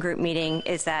working group meeting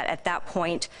is that at that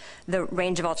point, the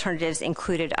range of alternatives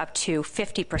included up to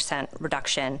 50%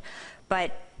 reduction.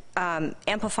 But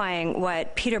amplifying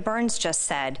what Peter Burns just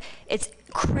said, it's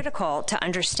critical to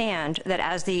understand that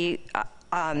as the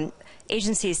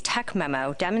agency's tech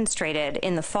memo demonstrated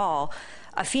in the fall,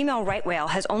 a female right whale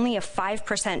has only a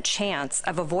 5% chance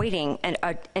of avoiding an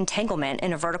entanglement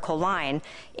in a vertical line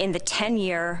in the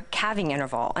 10-year calving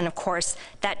interval. And of course,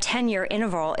 that 10-year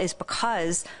interval is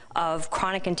because of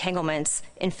chronic entanglements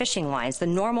in fishing lines. The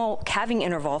normal calving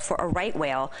interval for a right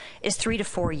whale is 3 to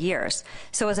 4 years.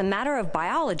 So as a matter of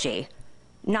biology,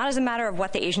 not as a matter of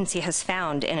what the agency has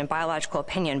found in a biological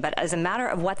opinion, but as a matter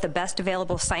of what the best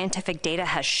available scientific data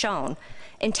has shown,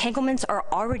 entanglements are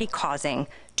already causing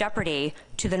jeopardy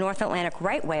to the North Atlantic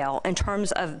right whale in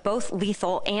terms of both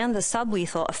lethal and the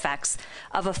sublethal effects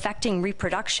of affecting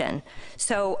reproduction.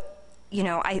 So, you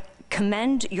know, I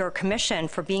commend your commission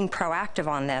for being proactive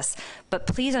on this, but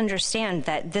please understand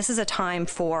that this is a time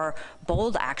for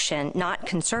bold action, not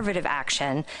conservative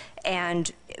action,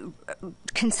 and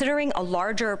considering a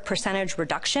larger percentage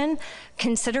reduction,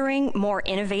 considering more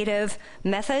innovative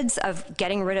methods of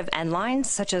getting rid of end lines,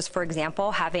 such as, for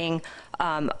example, having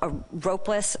a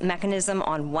ropeless mechanism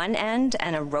on one end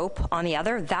and a rope on the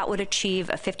other, that would achieve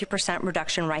a 50%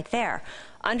 reduction right there.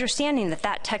 Understanding that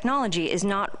that technology is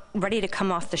not ready to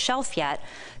come off the shelf yet,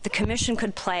 the Commission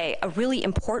could play a really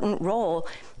important role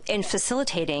in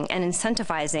facilitating and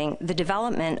incentivizing the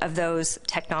development of those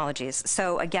technologies.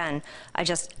 So again, I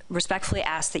just respectfully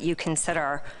ask that you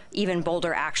consider even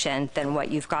bolder action than what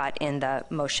you've got in the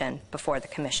motion before the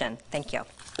Commission. Thank you.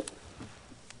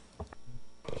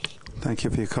 Thank you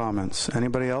for your comments.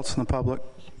 Anybody else in the public?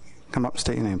 Come up and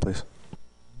state your name, please.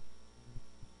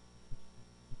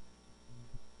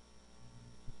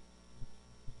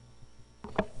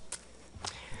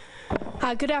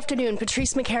 Good afternoon.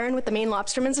 Patrice McCarran with the Maine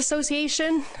Lobstermen's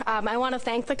Association. I want to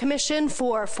thank the Commission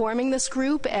for forming this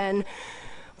group and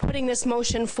putting this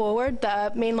motion forward.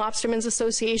 The Maine Lobstermen's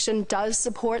Association does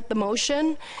support the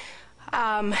motion.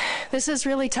 This is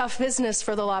really tough business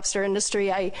for the lobster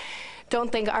industry. I don't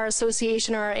think our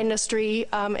association or our industry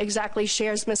exactly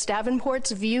shares Ms.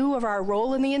 Davenport's view of our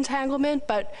role in the entanglement,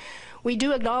 but we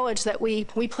do acknowledge that we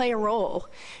play a role.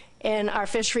 And our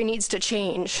fishery needs to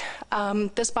change.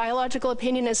 This biological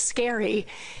opinion is scary,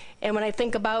 and when I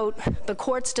think about the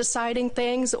courts deciding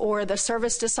things or the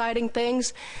service deciding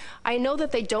things, I know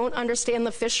that they don't understand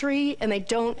the fishery and they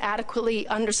don't adequately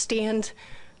understand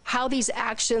how these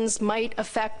actions might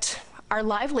affect our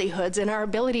livelihoods and our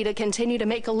ability to continue to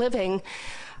make a living.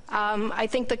 I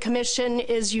think the Commission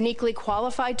is uniquely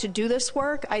qualified to do this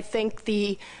work. I think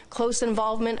the close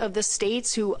involvement of the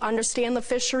states who understand the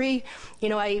fishery, you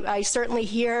know, I certainly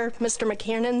hear Mr.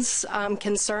 McKinnon's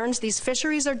concerns. These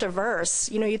fisheries are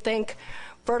diverse. You know, you think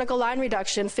vertical line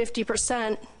reduction,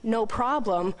 50%, no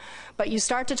problem. But you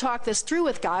start to talk this through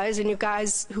with guys, and you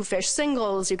guys who fish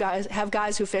singles, you guys have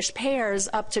guys who fish pairs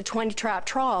up to 20 trap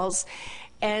trawls.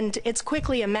 And it's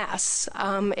quickly a mess.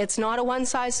 It's not a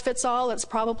one-size-fits-all. It's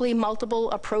probably multiple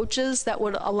approaches that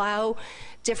would allow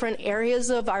different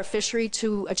areas of our fishery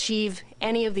to achieve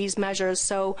any of these measures.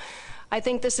 So I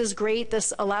think this is great.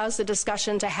 This allows the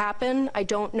discussion to happen. I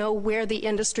don't know where the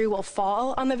industry will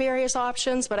fall on the various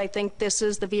options, but I think this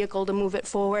is the vehicle to move it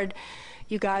forward.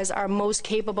 You guys are most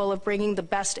capable of bringing the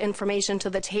best information to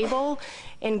the table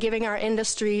and giving our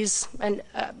industries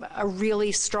a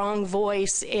really strong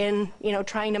voice in, you know,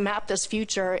 trying to map this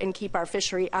future and keep our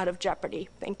fishery out of jeopardy.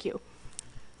 Thank you.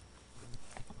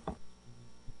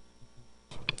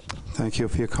 Thank you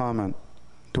for your comment.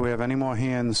 Do we have any more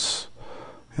hands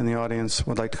in the audience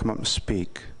who would like to come up and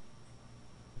speak?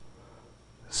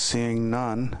 Seeing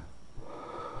none.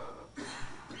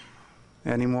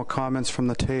 Any more comments from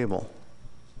the table?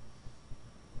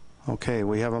 Okay,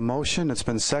 we have a motion. It's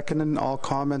been seconded and all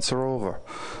comments are over.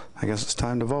 I guess it's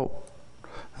time to vote.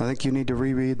 I think you need to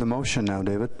reread the motion now,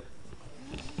 David.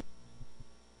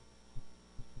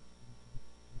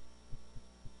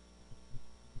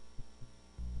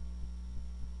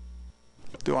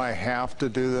 Do I have to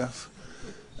do this?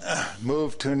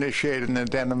 Move to initiate an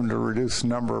addendum to reduce the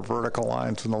number of vertical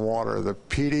lines in the water. The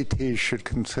PDT should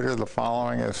consider the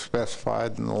following as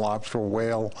specified in the Lobster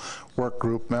Whale Work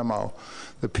Group memo.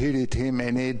 The PDT may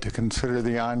need to consider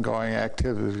the ongoing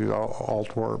activities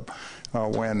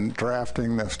when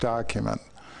drafting this document.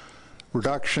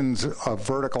 Reductions of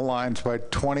vertical lines by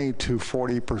 20 to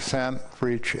 40% for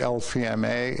each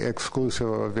LCMA, exclusive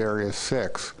of Area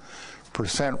 6.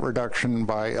 Percent reduction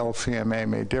by LCMA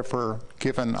may differ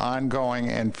given ongoing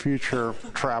and future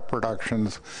trap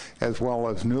reductions as well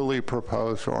as newly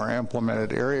proposed or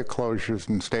implemented area closures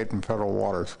in state and federal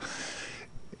waters.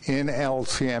 In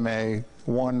LCMA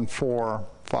 1, 4,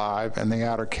 5 and the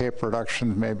Outer Cape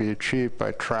reductions may be achieved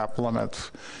by trap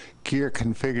limits, gear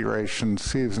configurations,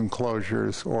 season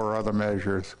closures, or other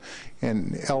measures.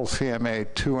 In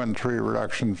LCMA 2 and 3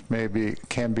 reductions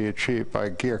can be achieved by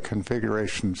gear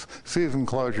configurations, season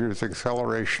closures,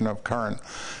 acceleration of current,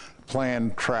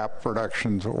 planned trap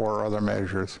reductions, or other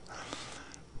measures.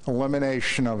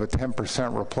 Elimination of a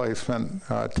 10% replacement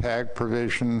tag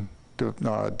provision,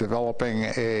 developing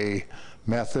a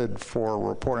method for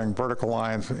reporting vertical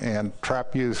lines and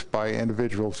trap use by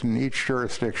individuals in each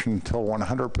jurisdiction until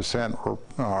 100%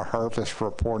 harvest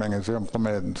reporting is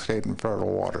implemented in state and federal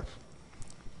waters.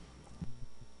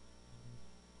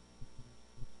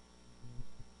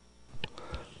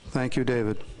 Thank you,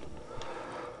 David.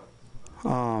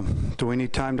 Do we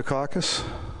need time to caucus?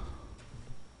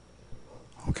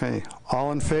 Okay.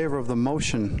 All in favor of the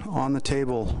motion on the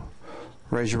table,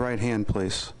 raise your right hand,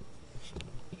 please.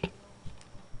 2,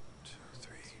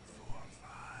 3, 4,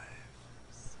 5,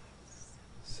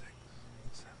 6, 7,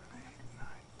 8, 9,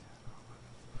 10, 11.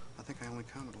 I think I only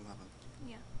counted 11.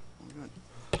 Yeah. Oh, good.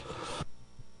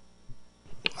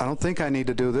 I don't think I need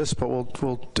to do this, but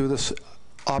we'll do this.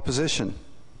 Opposition.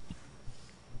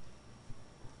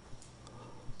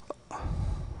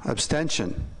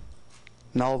 Abstention.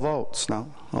 Null votes.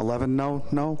 No. 11 no,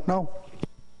 no, no.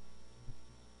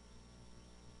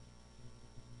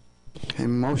 Okay,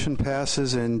 motion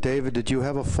passes. And David, did you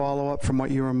have a follow-up from what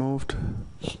you removed?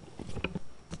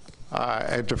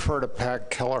 I defer to Pat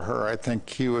Kelleher. I think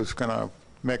he was going to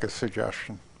make a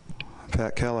suggestion.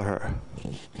 Pat Kelleher.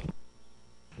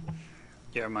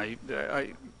 Yeah, I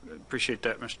appreciate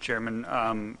that, Mr. Chairman.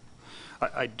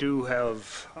 I do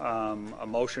have a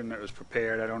motion that was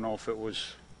prepared. I don't know if it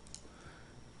was.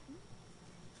 Do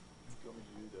you want me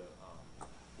to do the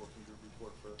working group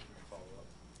report first and follow up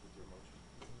with your motion?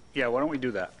 Yeah, why don't we do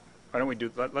that? Why don't we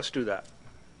do? Let's do that.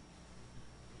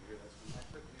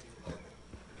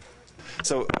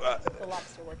 So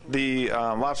the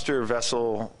Lobster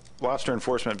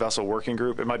Enforcement Vessel Working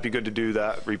Group, it might be good to do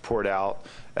that, report out,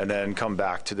 and then come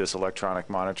back to this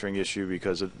electronic monitoring issue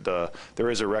because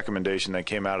there is a recommendation that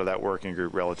came out of that working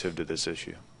group relative to this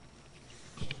issue.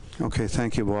 Okay,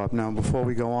 thank you, Bob. Now, before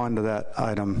we go on to that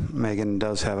item, Megan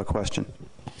does have a question.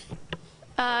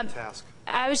 Task.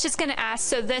 I was just going to ask,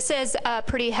 so this is a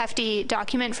pretty hefty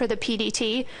document for the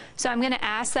PDT, so I'm going to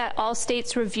ask that all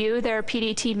states review their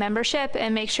PDT membership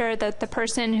and make sure that the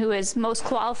person who is most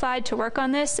qualified to work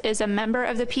on this is a member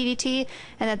of the PDT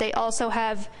and that they also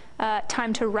have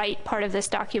time to write part of this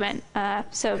document.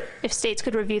 So if states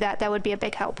could review that, that would be a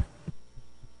big help.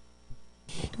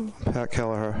 Pat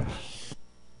Kelleher.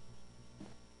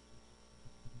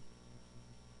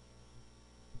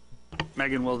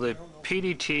 Megan, will the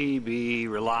PDT be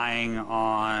relying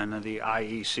on the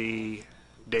IEC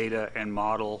data and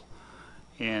model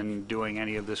in doing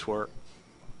any of this work?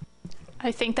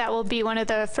 I think that will be one of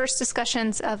the first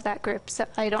discussions of that group, so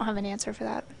I don't have an answer for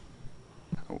that.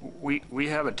 We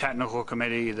have a technical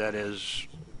committee that is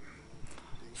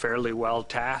fairly well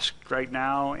tasked right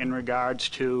now in regards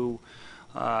to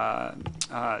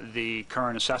the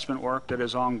current assessment work that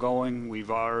is ongoing.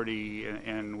 We've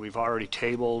already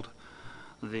tabled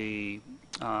the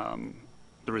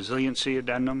resiliency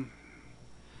addendum,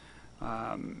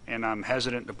 and I'm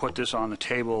hesitant to put this on the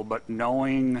table, but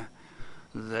knowing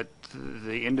that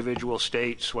the individual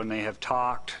states, when they have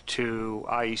talked to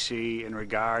IEC in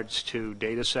regards to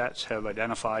data sets, have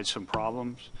identified some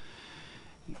problems,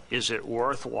 is it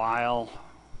worthwhile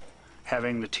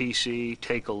having the TC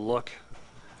take a look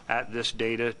at this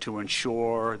data to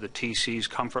ensure the TC's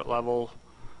comfort level,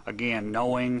 again,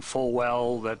 knowing full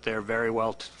well that they're very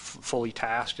well fully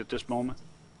tasked at this moment?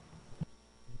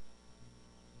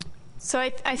 So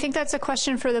I think that's a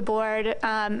question for the board.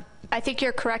 I think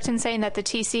you're correct in saying that the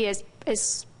TC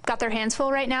is got their hands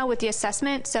full right now with the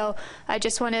assessment. So I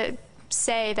just want to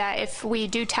say that if we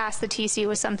do task the TC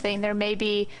with something, there may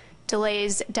be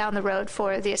delays down the road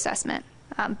for the assessment.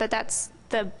 But that's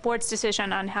the board's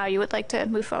decision on how you would like to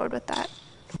move forward with that.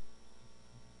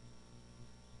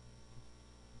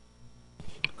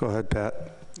 Go ahead,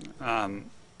 Pat.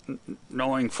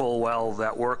 Knowing full well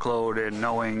that workload and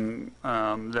knowing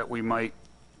that we might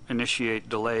initiate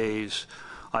delays,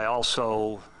 I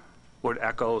also would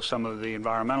echo some of the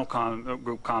environmental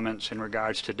group comments in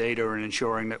regards to data and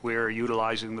ensuring that we're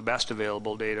utilizing the best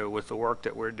available data with the work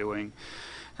that we're doing.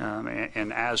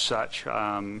 And as such,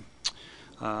 I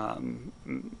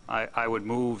would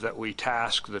move that we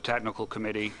task the technical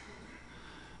committee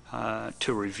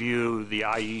to review the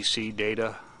IEC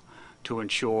data to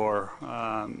ensure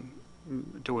that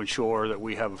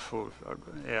we have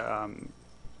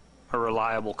a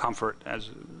reliable comfort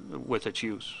with its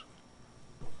use.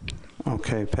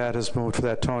 Okay, Pat has moved for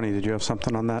that. Tony, did you have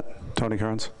something on that? Tony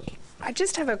Kearns? I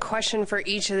just have a question for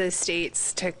each of the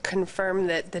states to confirm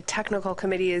that the technical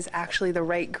committee is actually the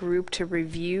right group to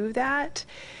review that.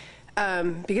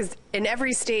 Because in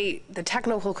every state, the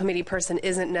technical committee person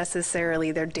isn't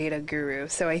necessarily their data guru.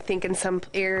 So I think in some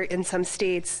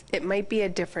states, it might be a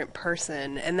different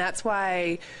person. And that's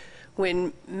why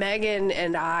when Megan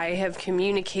and I have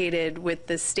communicated with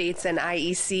the states and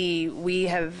IEC, we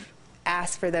have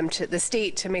asked for them the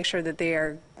state to make sure that they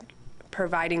are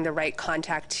providing the right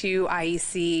contact to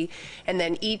IEC, and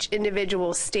then each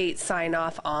individual state sign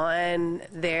off on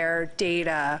their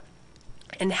data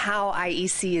and how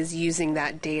IEC is using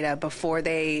that data before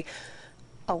they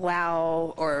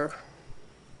allow or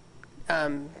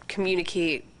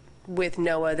communicate with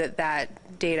NOAA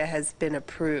that data has been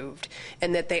approved,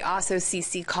 and that they also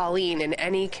CC Colleen,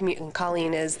 and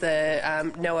Colleen is the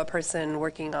NOAA person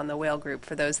working on the whale group,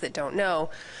 for those that don't know,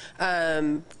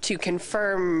 to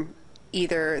confirm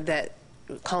either that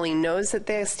Colleen knows that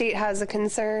the state has a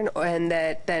concern, and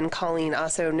that then Colleen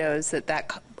also knows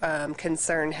that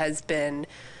concern has been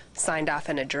signed off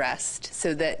and addressed,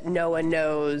 so that NOAA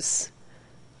knows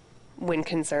when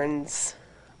concerns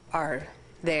are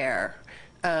there.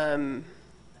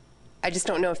 I just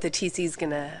don't know if the TC is going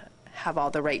to have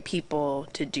all the right people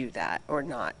to do that or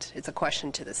not. It's a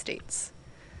question to the states.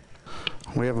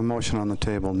 We have a motion on the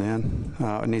table, Dan.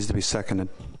 It needs to be seconded.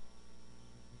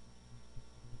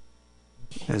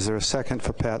 Is there a second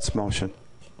for Pat's motion?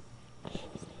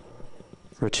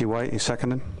 Richie White, you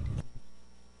seconded?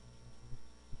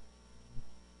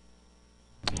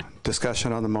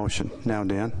 Discussion on the motion. Now,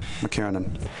 Dan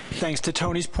McKiernan. Thanks. To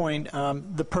Tony's point,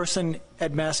 the person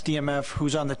at Mass DMF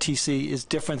who's on the TC is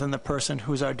different than the person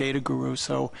who's our data guru,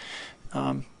 so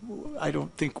I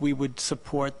don't think we would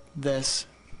support this.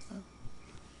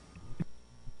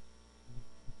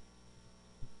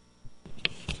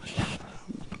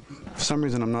 For some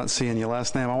reason, I'm not seeing your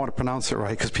last name. I want to pronounce it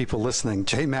right because people listening.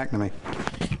 Jay McNamee.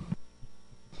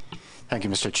 Thank you,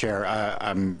 Mr. Chair.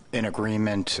 I'm in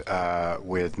agreement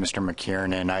with Mr.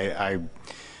 McKiernan. I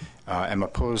am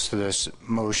opposed to this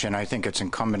motion. I think it's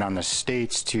incumbent on the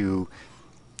states to,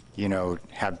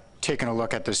 have taken a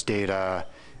look at this data.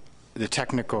 The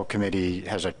technical committee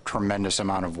has a tremendous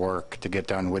amount of work to get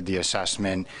done with the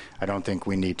assessment. I don't think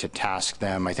we need to task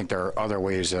them. I think there are other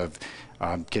ways of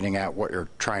getting at what you're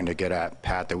trying to get at,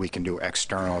 Pat, that we can do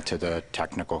external to the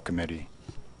technical committee.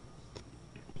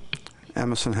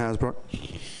 Emerson Hasbrook.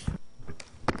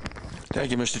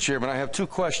 Thank you, Mr. Chairman. I have two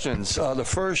questions. The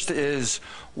first is,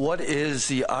 what is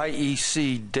the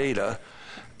IEC data?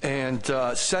 And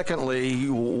secondly,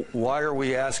 why are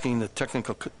we asking the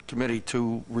technical committee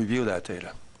to review that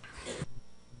data?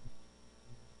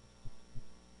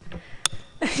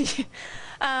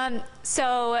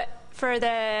 So for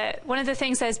one of the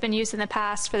things that has been used in the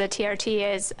past for the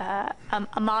TRT is a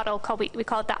model called, we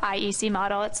call it the IEC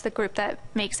model. It's the group that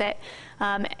makes it.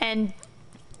 And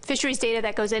fisheries data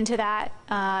that goes into that,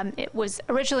 it was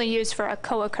originally used for a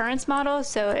co-occurrence model,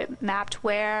 so it mapped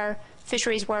where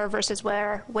fisheries were versus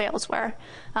where whales were.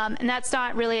 And that's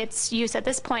not really its use at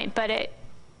this point, but it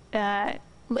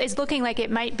is looking like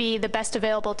it might be the best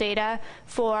available data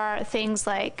for things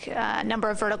like number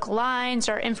of vertical lines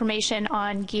or information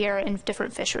on gear in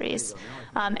different fisheries.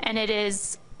 And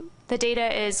the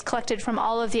data is collected from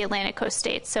all of the Atlantic coast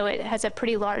states, so it has a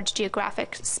pretty large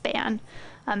geographic span.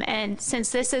 And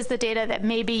since this is the data that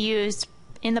may be used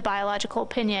in the biological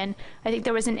opinion, I think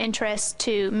there was an interest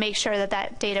to make sure that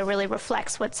that data really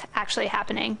reflects what's actually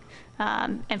happening,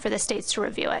 and for the states to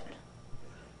review it.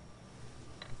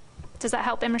 Does that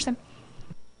help, Emerson?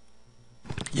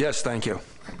 Yes, thank you.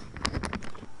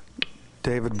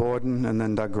 David Borden, and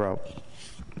then Doug Grout.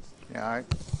 Yeah,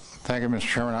 thank you, Mr.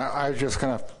 Chairman. I was just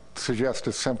going to suggest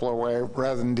a simpler way,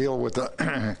 rather than deal with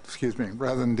the excuse me,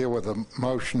 rather than deal with the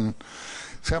motion,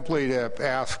 simply to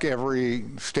ask every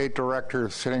state director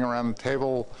sitting around the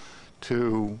table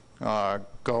to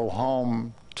go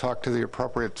home, talk to the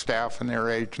appropriate staff in their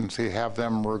agency, have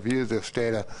them review this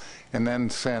data, and then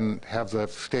have the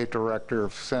state director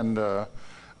send a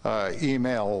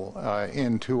email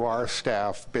into our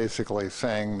staff basically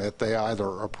saying that they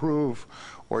either approve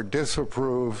or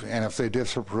disapprove, and if they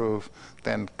disapprove,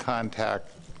 then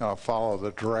follow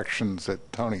the directions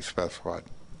that Tony specified.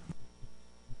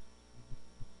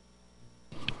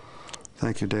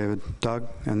 Thank you, David. Doug,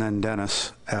 and then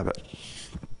Dennis Abbott.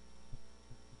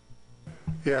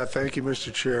 Yeah, thank you,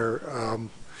 Mr. Chair.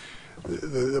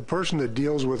 The person that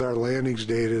deals with our landings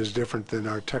data is different than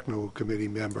our technical committee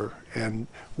member, and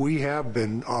we have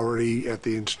been already at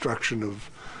the instruction of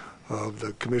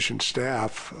the commission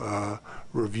staff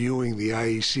reviewing the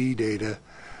IEC data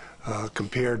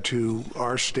compared to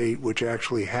our state, which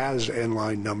actually has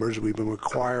end-line numbers. We've been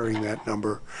requiring that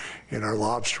number in our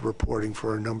lobster reporting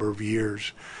for a number of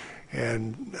years.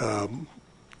 And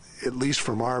at least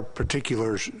from our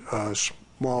particular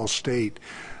small state,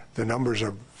 the numbers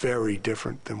are very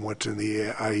different than what's in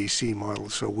the IEC model.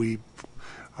 So we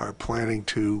are planning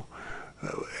to,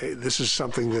 this is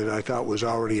something that I thought was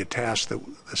already a task that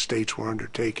the states were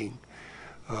undertaking.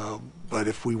 But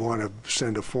if we want to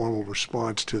send a formal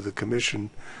response to the commission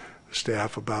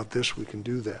staff about this, we can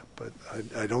do that. But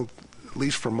I don't, at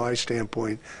least from my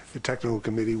standpoint, the technical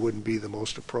committee wouldn't be the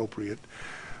most appropriate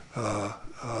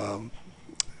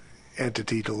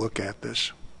entity to look at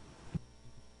this.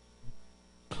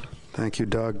 Thank you,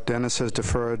 Doug. Dennis has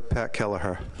deferred. Pat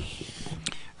Kelleher.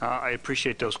 I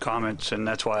appreciate those comments, and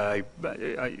that's why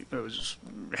I was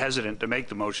hesitant to make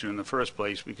the motion in the first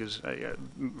place, because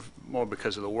more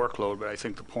because of the workload. But I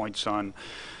think the points on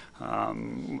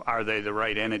are they the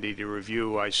right entity to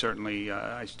review, I certainly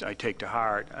I take to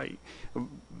heart.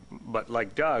 But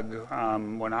like Doug,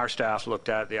 when our staff looked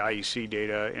at the IEC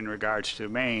data in regards to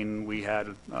Maine, we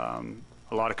had a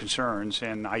lot of concerns,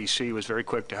 and IEC was very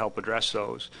quick to help address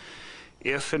those.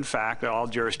 If, in fact, all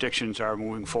jurisdictions are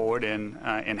moving forward and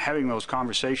having those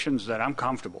conversations, that I'm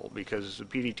comfortable, because the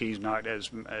PDT is not,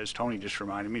 as Tony just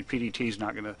reminded me, PDT is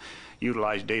not going to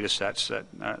utilize data sets that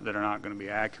are not going to be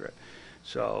accurate.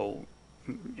 So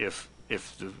if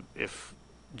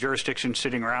jurisdictions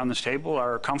sitting around this table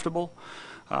are comfortable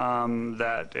and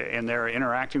they're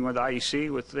interacting with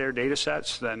IEC with their data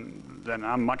sets, then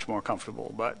I'm much more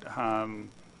comfortable. But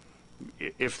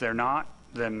if they're not,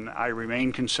 then I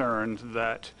remain concerned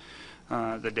that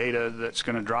the data that's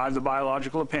going to drive the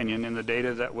biological opinion and the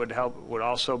data that would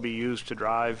also be used to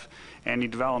drive any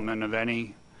development of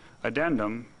any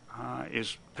addendum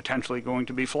is potentially going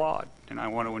to be flawed. And I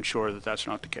want to ensure that that's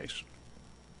not the case.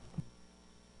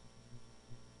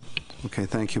 Okay,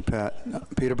 thank you,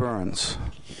 Pat. Peter Burns.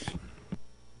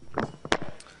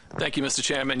 Thank you, Mr.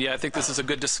 Chairman. Yeah, I think this is a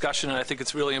good discussion, and I think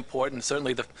it's really important.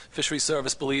 Certainly the Fisheries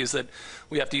Service believes that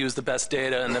we have to use the best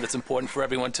data, and that it's important for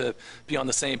everyone to be on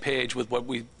the same page with what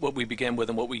we begin with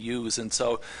and what we use. And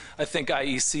so I think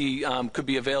IEC could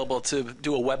be available to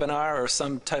do a webinar or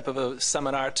some type of a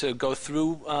seminar to go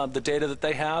through the data that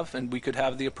they have, and we could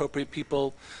have the appropriate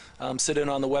people sit in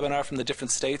on the webinar from the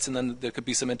different states, and then there could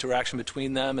be some interaction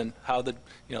between them and how the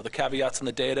caveats in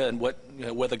the data and what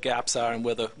where the gaps are and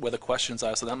where the questions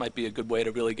are. So that might be a good way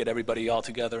to really get everybody all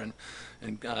together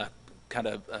and kind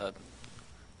of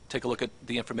take a look at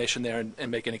the information there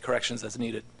and make any corrections as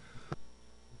needed.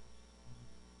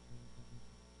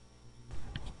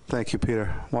 Thank you,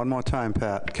 Peter. One more time,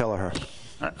 Pat Kelleher.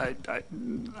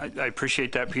 I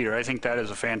appreciate that, Peter. I think that is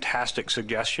a fantastic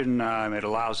suggestion. It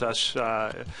allows us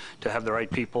to have the right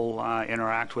people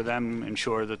interact with them,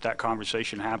 ensure that that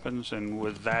conversation happens. And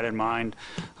with that in mind,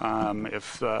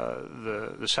 if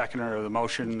the seconder of the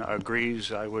motion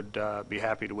agrees, I would be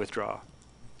happy to withdraw.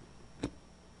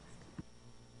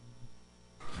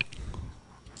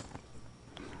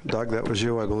 Doug, that was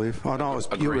you, I believe. Oh, no, it was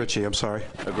you, Richie. I'm sorry.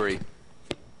 Agree.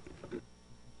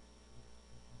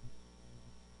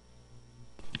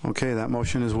 Okay, that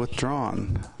motion is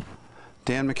withdrawn.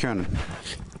 Dan McKiernan.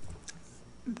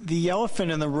 The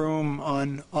elephant in the room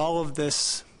on all of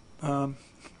this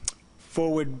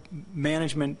forward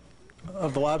management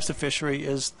of the lobster fishery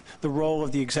is the role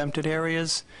of the exempted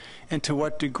areas and to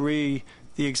what degree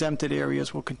the exempted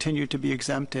areas will continue to be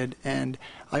exempted. And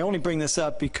I only bring this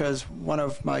up because one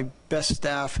of my best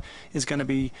staff is going to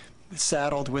be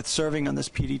saddled with serving on this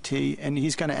PDT, and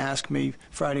he's going to ask me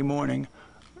Friday morning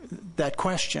that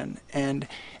question. And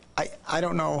I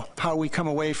don't know how we come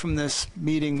away from this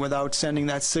meeting without sending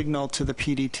that signal to the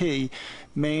PDT.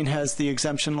 Maine has the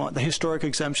exemption, the historic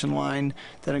exemption line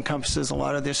that encompasses a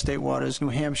lot of their state waters. New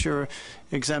Hampshire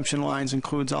exemption lines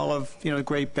includes all of the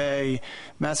Great Bay.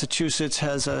 Massachusetts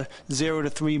has a 0 to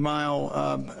 3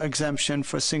 mile exemption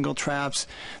for single traps.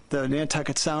 The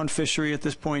Nantucket Sound fishery at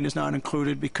this point is not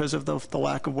included because of the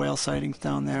lack of whale sightings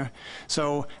down there.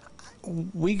 So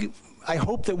I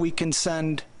hope that we can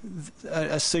send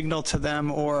a signal to them,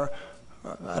 or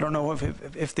I don't know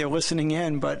if they're listening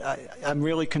in, but I'm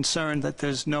really concerned that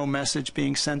there's no message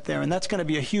being sent there. And that's going to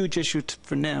be a huge issue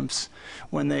for NIMS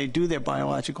when they do their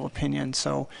biological opinion.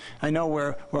 So I know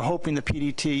we're hoping the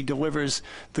PDT delivers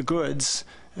the goods,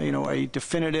 a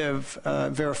definitive,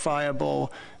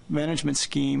 verifiable management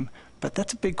scheme, but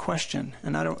that's a big question.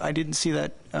 And I didn't see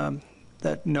that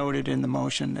that noted in the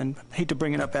motion, and I hate to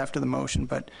bring it up after the motion,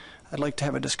 but I'd like to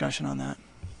have a discussion on that.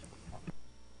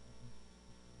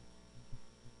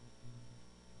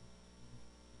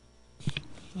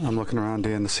 I'm looking around,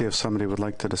 Dan, to see if somebody would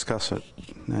like to discuss it.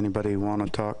 Anybody want to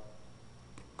talk?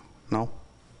 No?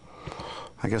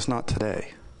 I guess not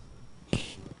today.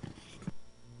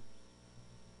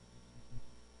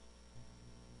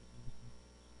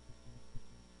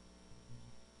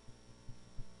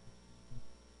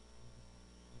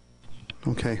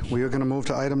 Okay, we are going to move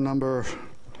to item number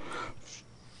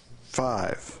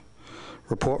 5.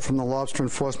 Report from the Lobster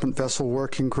Enforcement Vessel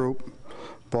Working Group.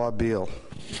 Bob Beal.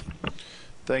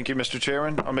 Thank you, Mr.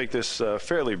 Chairman. I'll make this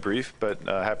fairly brief, but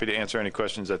happy to answer any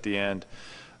questions at the end.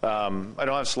 I don't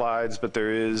have slides, but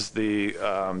there is the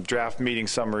draft meeting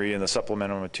summary and the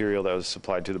supplemental material that was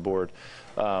supplied to the board.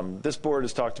 This board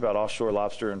has talked about offshore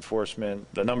lobster enforcement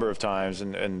a number of times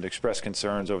and expressed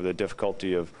concerns over the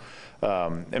difficulty of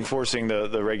enforcing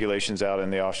the regulations out in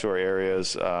the offshore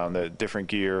areas, the different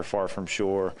gear, far from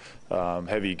shore,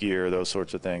 heavy gear, those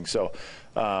sorts of things. So,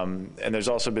 and there's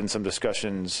also been some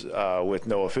discussions with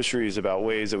NOAA Fisheries about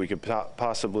ways that we could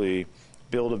possibly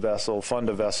build a vessel, fund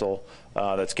a vessel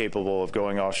that's capable of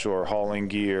going offshore, hauling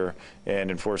gear, and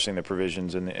enforcing the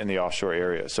provisions in the offshore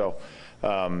area. So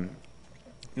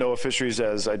NOAA Fisheries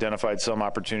has identified some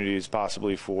opportunities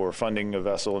possibly for funding a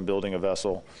vessel and building a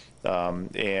vessel.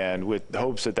 And with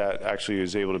hopes that that actually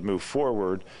is able to move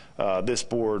forward, this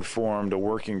board formed a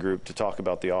working group to talk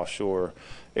about the offshore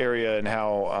area and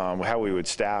how we would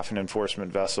staff an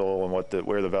enforcement vessel and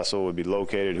where the vessel would be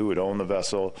located, who would own the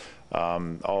vessel,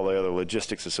 all the other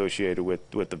logistics associated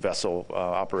with the vessel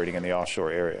operating in the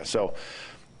offshore area. So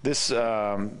this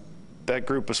that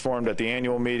group was formed at the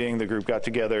annual meeting. The group got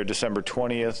together December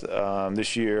 20th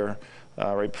this year,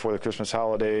 right before the Christmas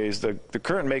holidays. The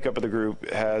current makeup of the group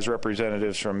has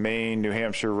representatives from Maine, New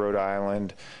Hampshire, Rhode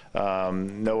Island,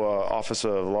 NOAA Office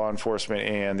of Law Enforcement,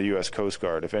 and the U.S. Coast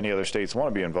Guard. If any other states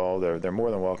want to be involved, they're more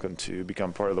than welcome to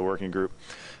become part of the working group.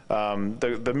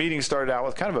 The meeting started out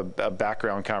with kind of a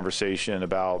background conversation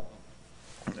about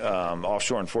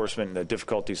offshore enforcement and the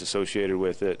difficulties associated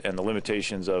with it and the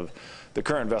limitations of the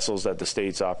current vessels that the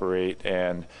states operate.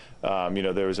 And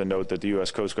there was a note that the U.S.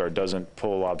 Coast Guard doesn't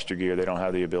pull lobster gear. They don't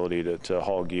have the ability to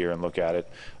haul gear and look at it.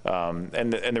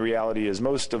 And the reality is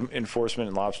most of enforcement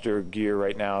in lobster gear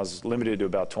right now is limited to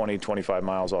about 20, 25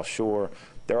 miles offshore.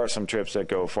 There are some trips that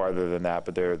go farther than that,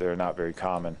 but they're not very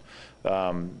common.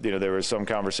 There was some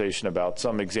conversation about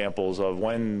some examples of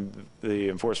when the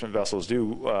enforcement vessels do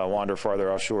wander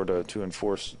farther offshore to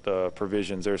enforce the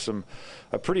provisions. There's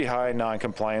a pretty high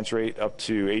non-compliance rate, up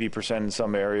to 80% in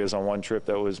some areas. On one trip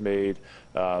that was made,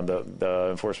 the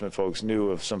enforcement folks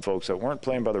knew of some folks that weren't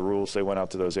playing by the rules. They went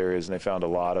out to those areas and they found a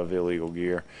lot of illegal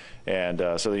gear, and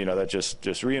so that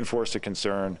just reinforced the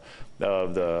concern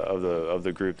of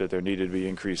the group that there needed to be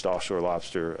increased offshore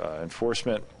lobster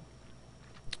enforcement.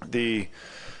 The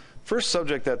first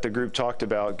subject that the group talked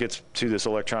about gets to this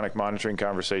electronic monitoring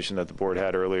conversation that the board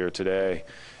had earlier today,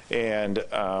 and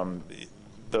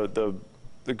the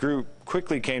group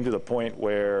quickly came to the point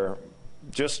where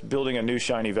just building a new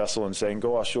shiny vessel and saying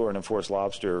go offshore and enforce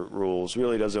lobster rules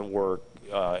really doesn't work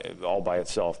all by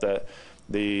itself. That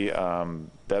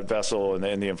vessel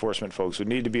and the enforcement folks would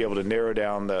need to be able to narrow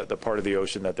down the part of the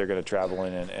ocean that they're going to travel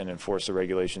in and enforce the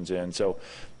regulations in. So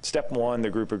step one, the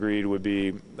group agreed, would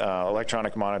be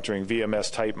electronic monitoring,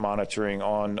 VMS type monitoring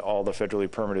on all the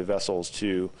federally permitted vessels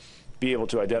to be able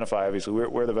to identify obviously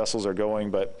where the vessels are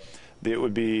going, but it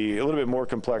would be a little bit more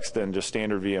complex than just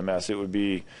standard VMS. It would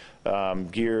be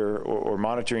gear or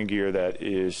monitoring gear that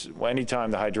is,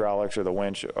 anytime the hydraulics or the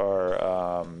winch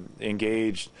are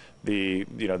engaged,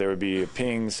 there would be a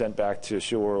ping sent back to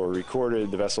shore or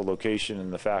recorded, the vessel location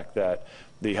and the fact that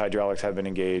the hydraulics have been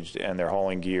engaged and they're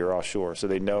hauling gear offshore. So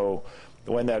they know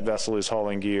when that vessel is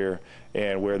hauling gear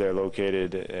and where they're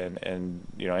located, and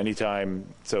anytime,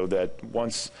 so that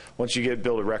once you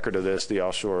build a record of this, the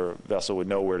offshore vessel would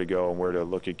know where to go and where to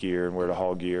look at gear and where to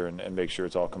haul gear and make sure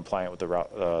it's all compliant with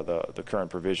the current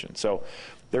provision. So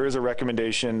there is a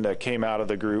recommendation that came out of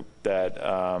the group that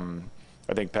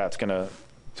I think Pat's going to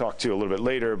talk to a little bit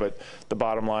later, but the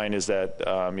bottom line is that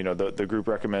the group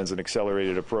recommends an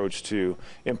accelerated approach to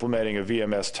implementing a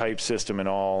VMS type system in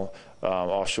all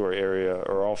offshore area,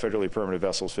 or all federally permitted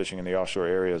vessels fishing in the offshore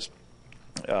areas.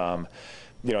 And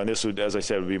this would, as I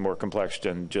said, would be more complex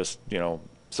than just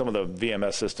some of the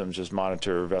VMS systems just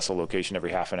monitor vessel location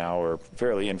every half an hour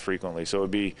fairly infrequently. So it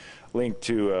would be linked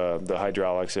to the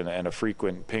hydraulics and a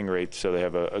frequent ping rate, so they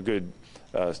have a good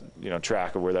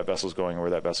track of where that vessel is going and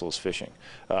where that vessel is fishing.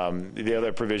 The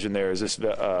other provision there is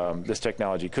this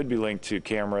technology could be linked to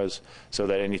cameras, so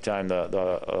that anytime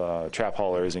the trap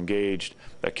hauler is engaged,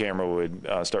 that camera would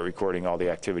start recording all the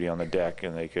activity on the deck,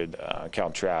 and they could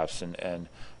count traps and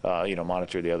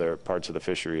monitor the other parts of the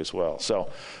fishery as well. So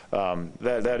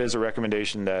that is a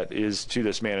recommendation that is to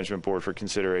this management board for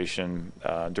consideration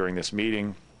during this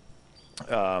meeting.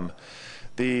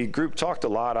 The group talked a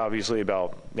lot, obviously,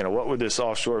 about what would this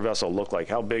offshore vessel look like?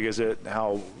 How big is it?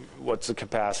 What's the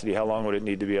capacity? How long would it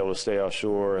need to be able to stay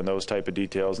offshore? And those type of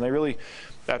details. And they really,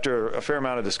 after a fair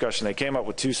amount of discussion, they came up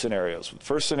with two scenarios. The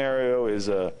first scenario is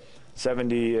a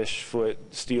 70-ish foot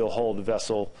steel-hulled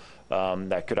vessel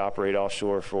that could operate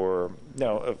offshore for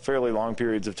fairly long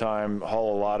periods of time,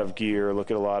 haul a lot of gear,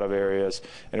 look at a lot of areas,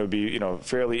 and it would be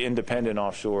fairly independent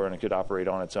offshore, and it could operate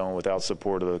on its own without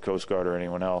support of the Coast Guard or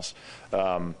anyone else.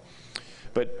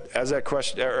 But as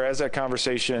that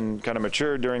conversation kind of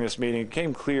matured during this meeting, it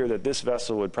became clear that this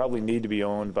vessel would probably need to be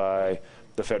owned by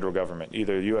the federal government,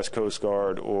 either U.S. Coast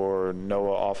Guard or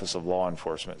NOAA Office of Law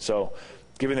Enforcement. So,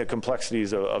 given the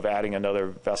complexities of adding another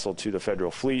vessel to the federal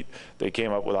fleet, they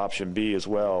came up with option B as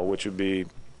well, which would be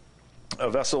a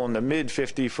vessel in the mid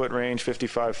 50-foot range,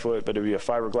 55 foot, but it would be a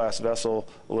fiberglass vessel,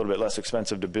 a little bit less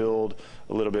expensive to build,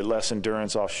 a little bit less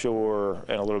endurance offshore,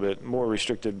 and a little bit more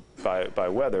restricted by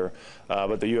weather.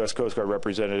 But the U.S. Coast Guard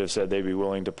representative said they'd be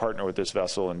willing to partner with this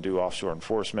vessel and do offshore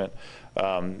enforcement.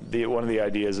 One of the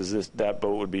ideas is that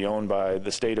boat would be owned by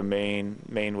the state of Maine.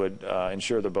 Maine would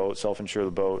insure the boat, self-insure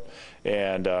the boat,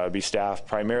 and be staffed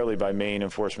primarily by Maine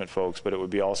enforcement folks, but it would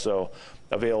be also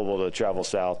available to travel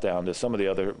south down to some of the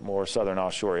other more southern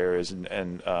offshore areas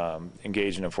and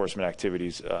engage in enforcement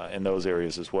activities in those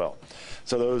areas as well.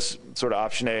 So those sort of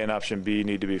option A and option B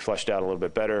need to be fleshed out a little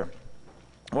bit better.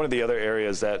 One of the other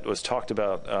areas that was talked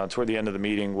about toward the end of the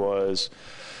meeting was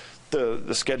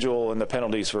the schedule and the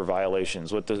penalties for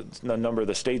violations. What the number of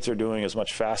the states are doing is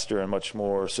much faster and much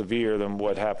more severe than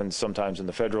what happens sometimes in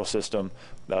the federal system.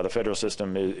 The federal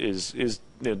system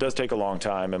does take a long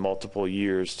time and multiple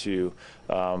years to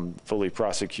fully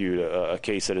prosecute a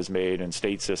case that is made, and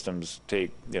state systems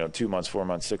take 2 months, 4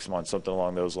 months, 6 months, something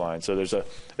along those lines. So there's a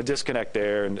disconnect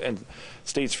there, and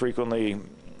states frequently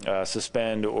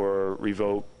suspend or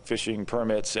revoke fishing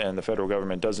permits, and the federal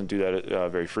government doesn't do that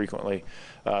very frequently.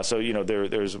 So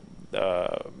there's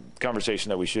conversation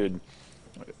that we should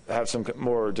have some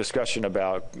more discussion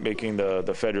about making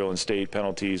the federal and state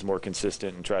penalties more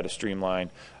consistent and try to streamline.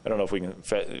 I don't know if we can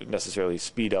necessarily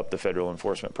speed up the federal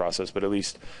enforcement process, but at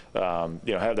least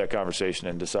have that conversation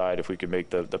and decide if we could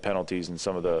make the penalties and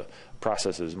some of the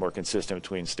processes more consistent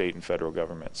between state and federal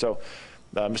government. So,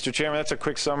 Mr. Chairman, that's a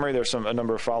quick summary. There's a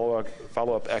number of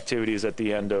follow-up activities at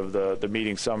the end of the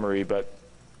meeting summary, but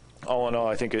all in all,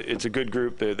 I think it's a good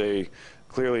group. They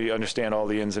clearly understand all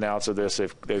the ins and outs of this.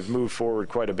 They've moved forward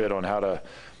quite a bit on how to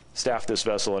staff this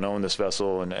vessel and own this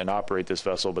vessel and operate this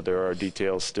vessel, but there are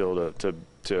details still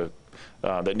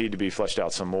that need to be fleshed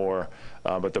out some more.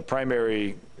 But the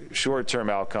primary short-term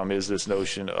outcome is this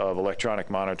notion of electronic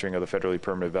monitoring of the federally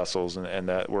permitted vessels, and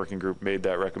that working group made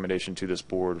that recommendation to this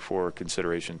board for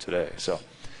consideration today. So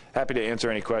happy to answer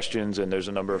any questions, and there's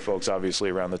a number of folks obviously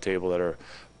around the table that are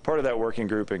part of that working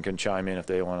group and can chime in if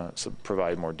they want to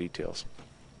provide more details.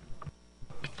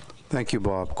 Thank you,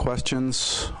 Bob.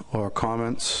 Questions or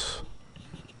comments?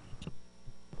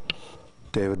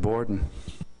 David Borden.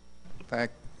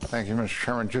 Thank you, Mr.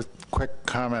 Chairman. Just a quick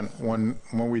comment. When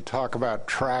we talk about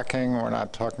tracking, we're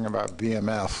not talking about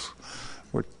VMS.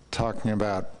 We're talking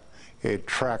about a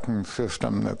tracking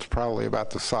system that's probably about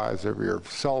the size of your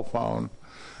cell phone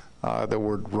that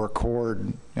would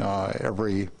record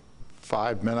every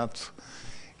 5 minutes,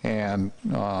 and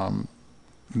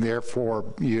therefore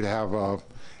you'd have a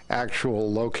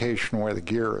actual location where the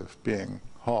gear is being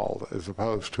hauled, as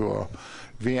opposed to a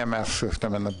VMS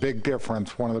system. And the big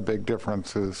difference, one of the big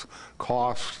differences,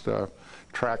 cost.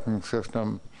 tracking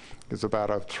system is about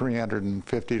a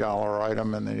 $350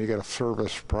 item, and then you get a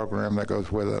service program that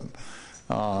goes with it.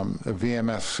 A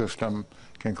VMS system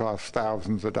can cost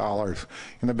thousands of dollars.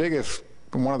 And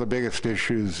one of the biggest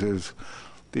issues is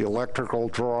the electrical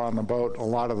draw on the boat. A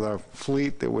lot of the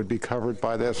fleet that would be covered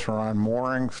by this are on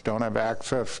moorings, don't have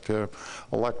access to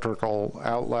electrical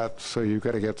outlets, so you've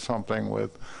got to get something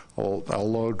with a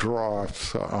low draw.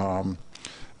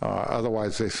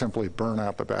 Otherwise, they simply burn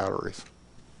out the batteries.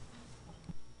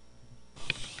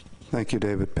 Thank you,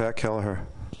 David. Pat Kelleher.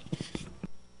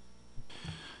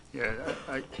 Yeah,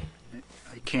 I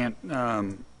can't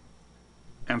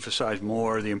emphasize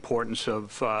more the importance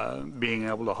of being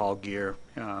able to haul gear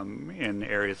in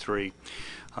Area 3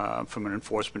 from an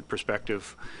enforcement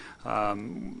perspective.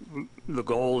 The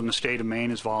goal in the state of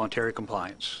Maine is voluntary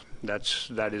compliance.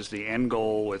 That is the end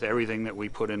goal with everything that we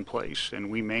put in place, and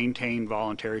we maintain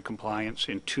voluntary compliance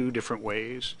in two different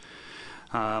ways.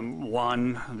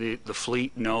 One, the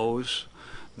fleet knows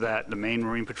that the Maine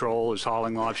Marine Patrol is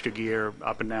hauling lobster gear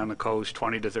up and down the coast,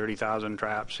 20 to 30,000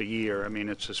 traps a year. I mean,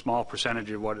 it's a small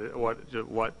percentage of what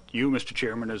you, Mr.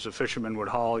 Chairman, as a fisherman would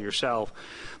haul yourself,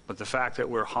 but the fact that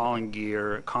we're hauling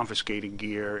gear, confiscating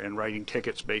gear, and writing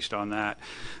tickets based on that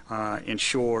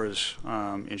ensures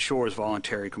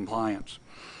voluntary compliance.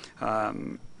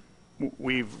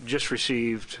 We've just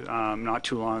received, not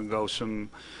too long ago, some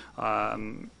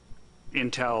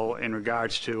intel in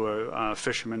regards to a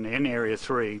fisherman in Area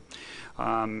 3,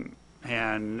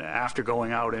 and after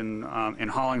going out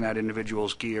and hauling that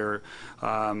individual's gear,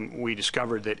 we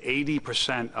discovered that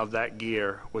 80% of that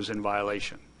gear was in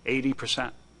violation.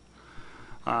 80%.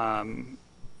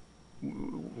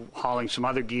 Hauling some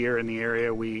other gear in the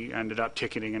area, we ended up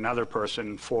ticketing another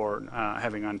person for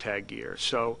having untagged gear.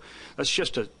 So that's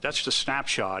just a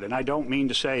snapshot, and I don't mean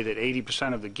to say that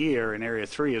 80% of the gear in Area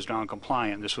 3 is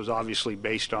non-compliant. This was obviously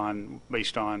based on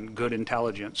good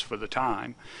intelligence for the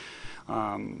time.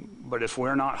 But if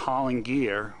we're not hauling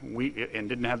gear, and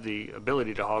didn't have the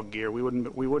ability to haul gear, we wouldn't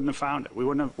have found it. We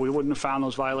wouldn't have found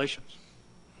those violations.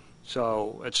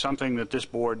 So it's something that this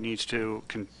board needs to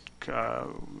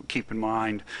keep in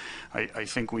mind. I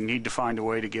think we need to find a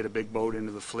way to get a big boat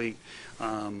into the fleet.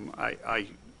 I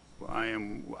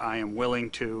am willing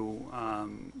to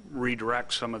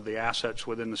redirect some of the assets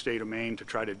within the state of Maine to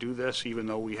try to do this, even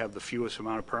though we have the fewest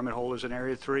amount of permit holders in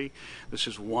Area 3. This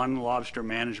is one lobster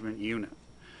management unit.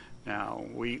 Now,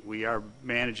 we are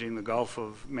managing the Gulf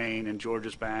of Maine and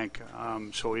Georges Bank,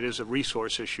 so it is a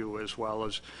resource issue as well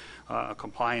as a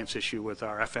compliance issue with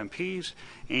our FMPs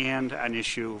and an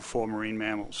issue for marine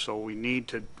mammals. So we need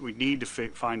to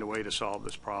find a way to solve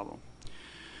this problem.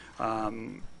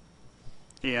 And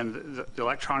the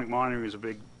electronic monitoring is a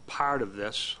big part of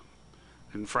this,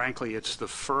 and frankly, it's the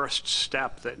first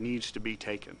step that needs to be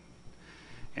taken.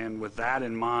 And with that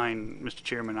in mind, Mr.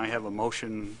 Chairman, I have a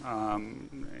motion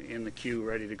in the queue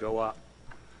ready to go up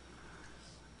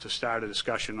to start a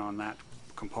discussion on that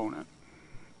component.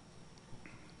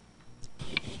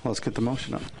 Let's get the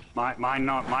motion up.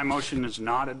 My motion is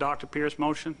not a Dr. Pierce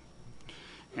motion,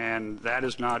 and that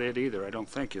is not it either, I don't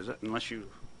think, is it? Unless you...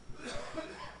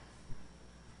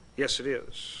 Yes, it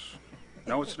is.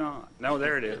 No, it's not. No,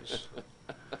 there it is.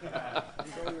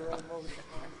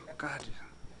 God.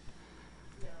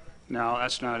 No,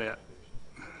 that's not it.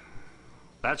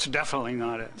 That's definitely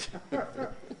not it.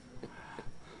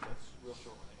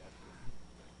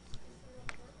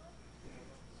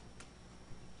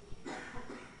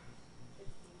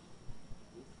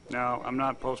 No, I'm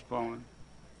not postponing.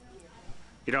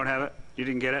 You don't have it? You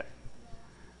didn't get it?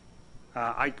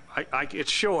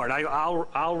 It's short.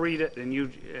 I'll read it and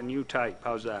you type.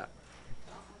 How's that?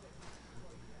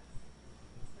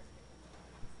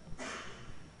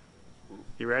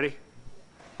 You ready?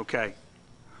 Okay.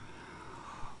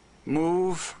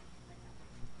 Move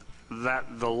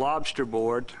that the Lobster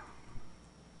Board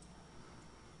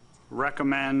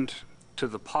recommend to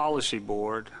the Policy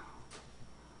Board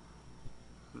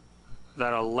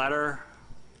that a letter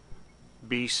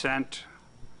be sent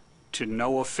to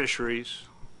NOAA Fisheries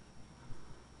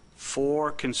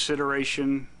for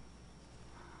consideration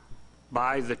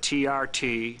by the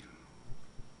TRT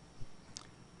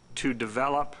to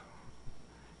develop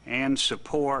and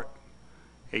support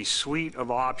a suite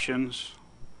of options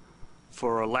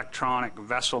for electronic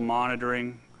vessel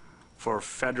monitoring for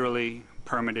federally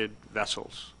permitted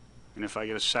vessels. And if I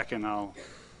get a second, I'll...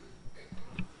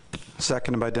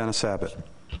 Seconded by Dennis Abbott.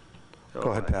 Go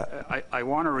ahead, Pat. I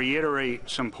want to reiterate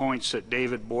some points that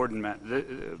David Borden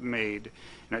made,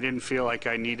 and I didn't feel like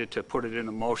I needed to put it in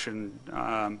a motion,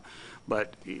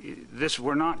 but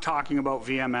we're not talking about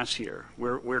VMS here.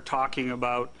 We're talking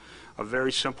about a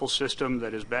very simple system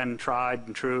that has been tried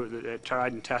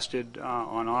and tested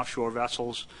on offshore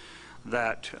vessels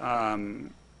that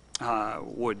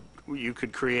you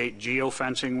could create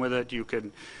geofencing with it. You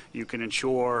can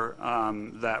ensure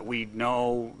that we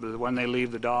know when they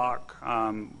leave the dock,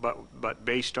 but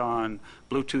based on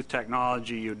Bluetooth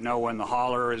technology, you'd know when the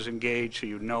hauler is engaged, so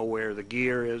you'd know where the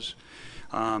gear is.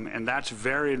 And that's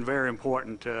very, very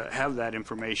important to have that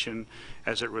information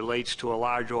as it relates to a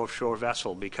large offshore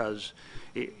vessel, because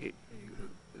the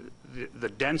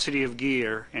density of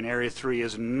gear in Area 3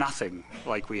 is nothing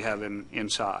like we have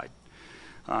inside.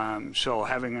 So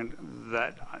having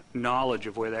that knowledge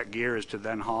of where that gear is to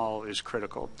then haul is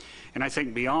critical. And I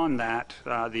think beyond that,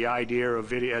 the idea of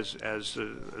video, as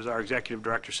our executive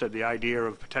director said, the idea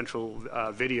of potential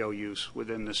video use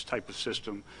within this type of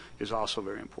system is also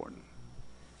very important.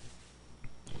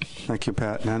 Thank you,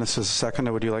 Pat. Dennis is a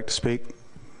seconder. Would you like to speak?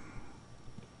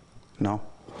 No?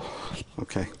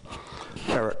 Okay.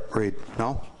 Eric Reed,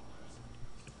 no?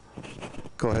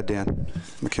 Go ahead, Dan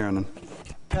McKiernan.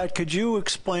 Pat, could you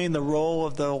explain the role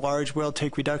of the large whale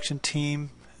take reduction team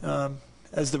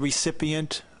as the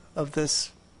recipient of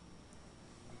this?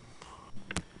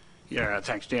 Yeah,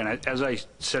 thanks, Dan. As I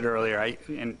said earlier,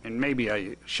 and maybe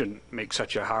I shouldn't make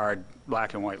such a hard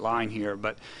black and white line here,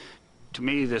 but to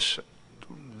me, this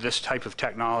type of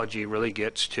technology really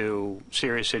gets to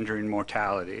serious injury and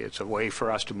mortality. It's a way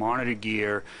for us to monitor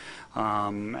gear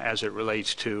as it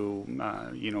relates to,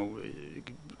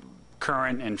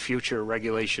 current and future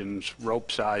regulations,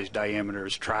 rope size,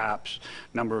 diameters, traps,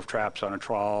 number of traps on a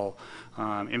trawl,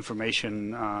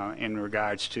 information in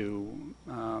regards to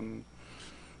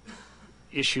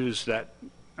issues that,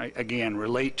 again,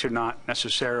 relate to not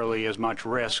necessarily as much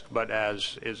risk, but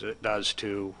as it does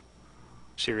to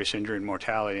serious injury and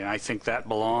mortality. And I think that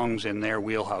belongs in their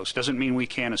wheelhouse. Doesn't mean we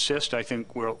can't assist. I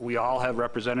think we all have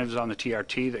representatives on the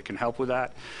TRT that can help with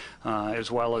that, as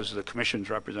well as the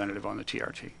Commission's representative on the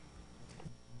TRT.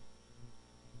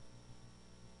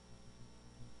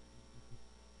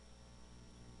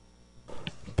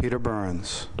 Peter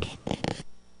Burns.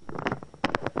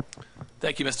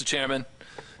 Thank you, Mr. Chairman.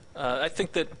 I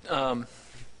think that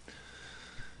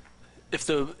if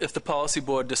the policy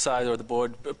board decides, or the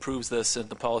board approves this and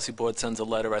the policy board sends a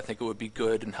letter, I think it would be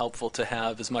good and helpful to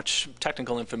have as much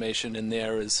technical information in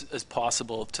there as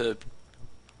possible to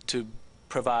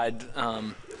provide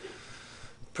the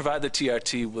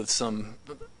TRT with some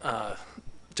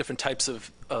different types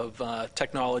of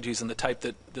technologies and the type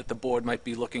that the board might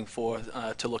be looking for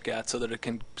to look at, so that it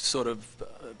can sort of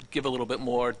give a little bit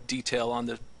more detail on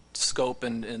the scope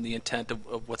and the intent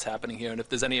of what's happening here. And if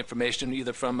there's any information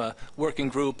either from a working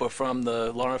group or from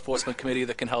the Law Enforcement Committee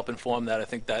that can help inform that, I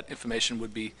think that information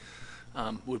would be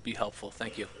helpful.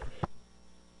 Thank you.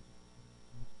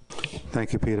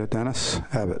 Thank you, Peter. Dennis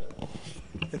Abbott.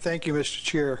 Thank you, Mr.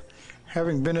 Chair.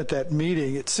 Having been at that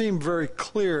meeting, it seemed very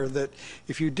clear that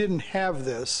if you didn't have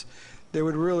this, there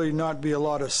would really not be a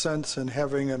lot of sense in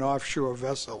having an offshore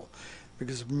vessel,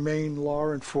 because Maine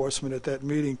law enforcement at that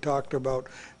meeting talked about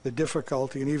the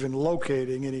difficulty in even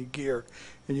locating any gear,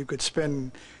 and you could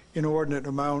spend inordinate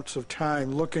amounts of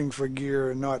time looking for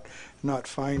gear and not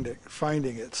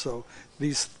finding it. So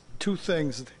these two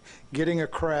things, getting a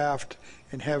craft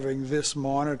and having this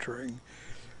monitoring,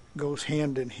 goes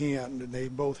hand in hand, and they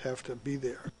both have to be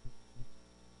there.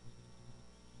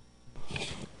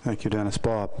 Thank you, Dennis.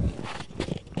 Bob.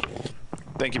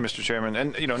 Thank you, Mr. Chairman.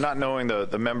 And, not knowing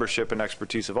the membership and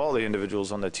expertise of all the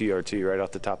individuals on the TRT right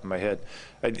off the top of my head,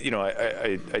 I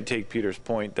take Peter's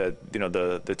point that, the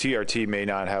TRT may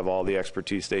not have all the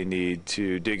expertise they need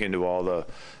to dig into all the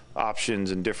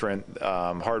options and different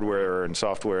hardware and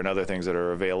software and other things that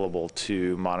are available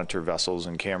to monitor vessels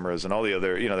and cameras and all the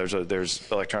other,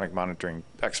 there's electronic monitoring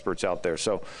experts out there.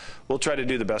 So we'll try to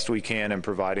do the best we can in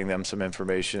providing them some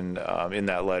information in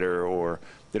that letter, or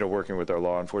working with our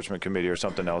law enforcement committee or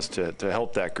something else to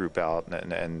help that group out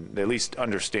and at least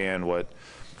understand what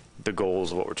the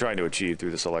goals of what we're trying to achieve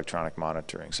through this electronic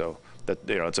monitoring. So that,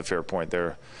 it's a fair point.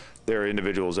 There are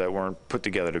individuals that weren't put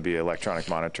together to be electronic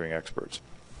monitoring experts.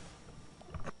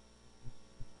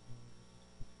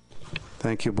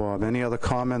 Thank you, Bob. Any other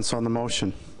comments on the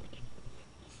motion?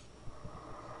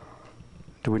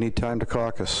 Do we need time to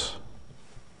caucus?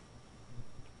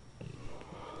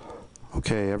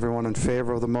 Okay, everyone in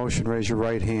favor of the motion, raise your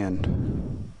right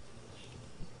hand.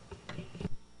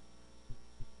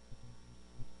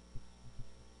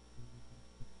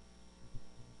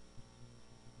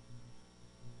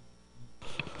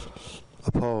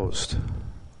 Opposed?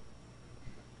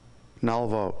 Null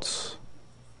votes?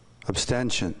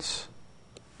 Abstentions?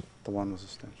 The one was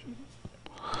abstention.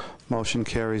 Motion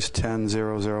carries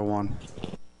 10-001.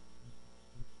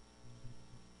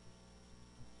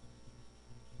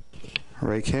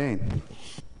 Ray Kane.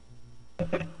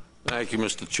 Thank you,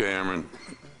 Mr. Chairman.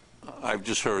 I've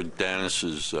just heard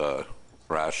Dennis's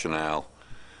rationale.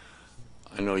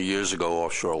 I know years ago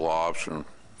offshore lobster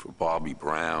for Bobby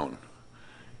Brown.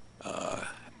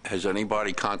 Has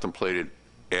anybody contemplated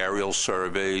aerial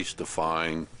surveys to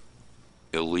find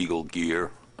illegal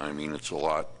gear? I mean, it's a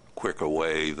lot quicker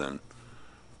way than,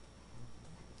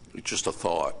 it's just a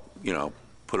thought, you know,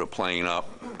 put a plane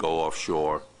up, go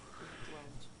offshore,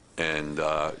 and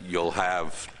you'll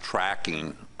have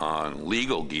tracking on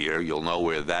legal gear. You'll know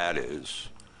where that is.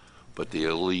 But the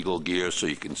illegal gear, so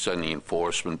you can send the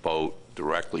enforcement boat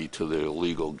directly to the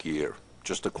illegal gear.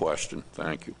 Just a question.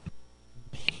 Thank you.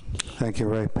 Thank you,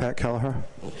 Ray. Pat Kelleher.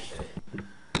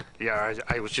 Yeah,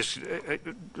 I was just,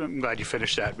 I'm glad you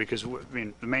finished that, because, I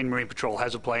mean, the Maine Marine Patrol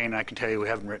has a plane. I can tell you we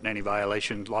haven't written any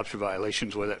violations, lobster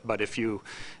violations with it. But if you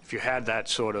had that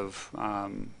sort of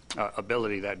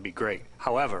ability, that'd be great.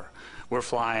 However, we're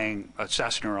flying a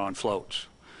Cessna on floats.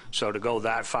 So to go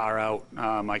that far out,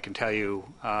 I can tell you,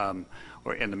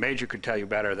 and the major could tell you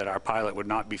better, that our pilot would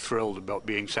not be thrilled about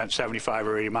being sent 75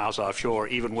 or 80 miles offshore,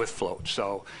 even with floats.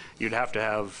 So you'd have to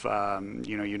have,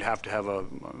 you'd have to have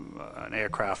an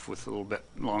aircraft with a little bit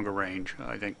longer range,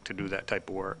 I think, to do that type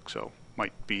of work. So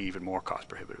might be even more cost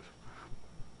prohibitive.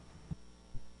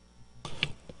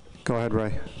 Go ahead,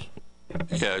 Ray.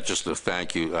 Yeah, just to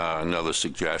thank you. Another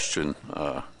suggestion: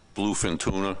 bluefin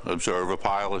tuna observer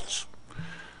pilots.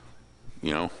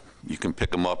 You know, you can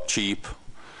pick them up cheap.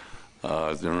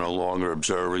 They're no longer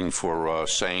observing for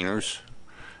seiners,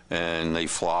 and they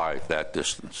fly that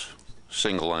distance,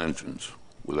 single engines,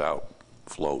 without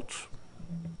floats.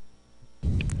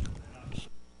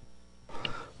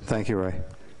 Thank you, Ray.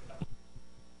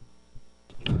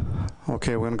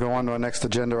 Okay, we're going to go on to our next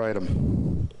agenda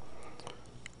item.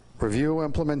 Review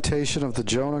implementation of the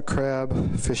Jonah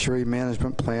Crab Fishery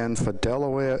Management Plan for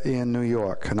Delaware and New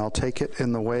York, and I'll take it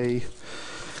in the way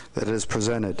that it is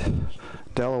presented.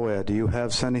 Delaware, do you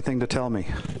have anything to tell me?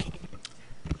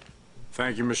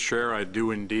 Thank you, Mr. Chair. I do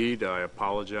indeed. I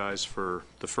apologize for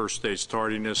the first stage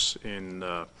tardiness in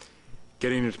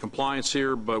getting into compliance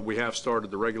here, but we have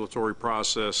started the regulatory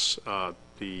process.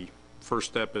 The first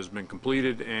step has been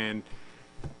completed, and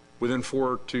within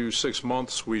 4 to 6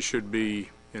 months, we should be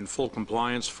in full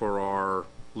compliance for our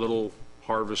little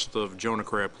harvest of Jonah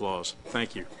crab claws.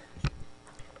 Thank you.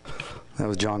 That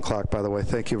was John Clark, by the way.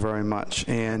 Thank you very much.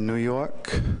 And New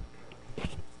York?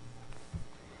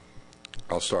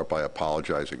 I'll start by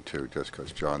apologizing, too, just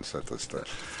because John said this thing.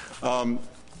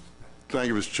 Thank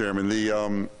you, Mr.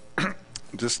 Chairman.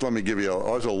 Just let me give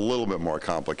you, it's a little bit more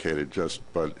complicated,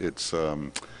 but it's,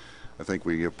 I think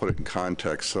we put it in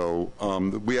context. So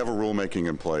we have a rulemaking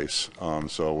in place,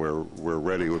 so we're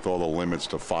ready with all the limits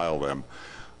to file them.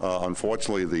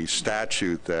 Unfortunately, the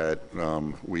statute that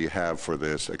we have for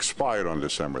this expired on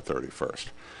December 31st.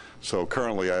 So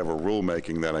currently I have a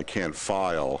rulemaking that I can't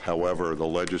file. However, the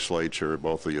legislature,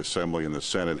 both the Assembly and the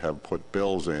Senate, have put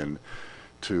bills in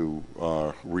to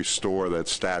restore that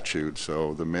statute.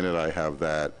 So the minute I have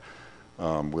that,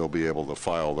 we'll be able to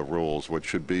file the rules, which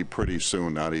should be pretty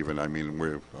soon. Not even, I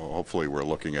mean, hopefully we're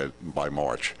looking at by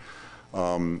March.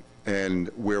 And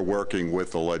we're working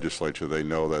with the legislature. They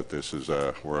know that this is,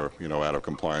 we're out of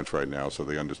compliance right now, so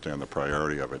they understand the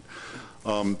priority of it.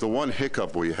 The one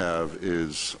hiccup we have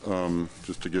is,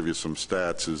 just to give you some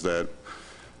stats, is that,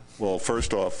 well,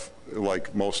 first off,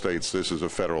 like most states, this is a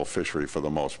federal fishery for the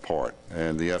most part,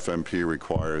 and the FMP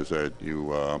requires that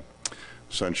you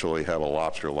essentially have a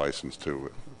lobster license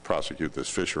to prosecute this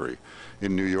fishery.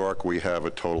 In New York, we have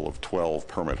a total of 12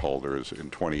 permit holders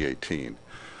in 2018.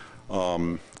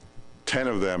 10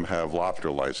 of them have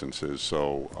lobster licenses,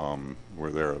 so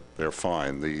they're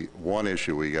fine. The one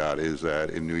issue we got is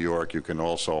that in New York you can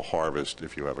also harvest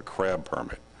if you have a crab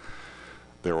permit.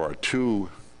 There are 2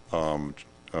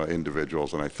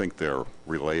 individuals, and I think they're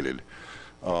related,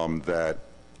 that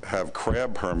have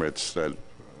crab permits that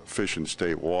fish in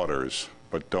state waters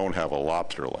but don't have a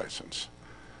lobster license.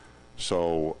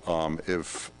 So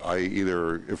if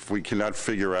we cannot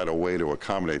figure out a way to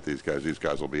accommodate these guys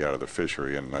will be out of the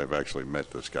fishery, and I've actually met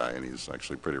this guy, and he's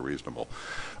actually pretty reasonable.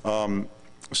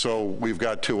 So we've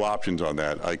got 2 options on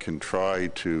that. I can try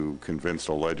to convince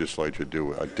the legislature to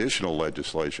do additional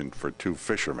legislation for 2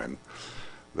 fishermen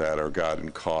that are gotten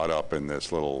caught up in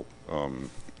this little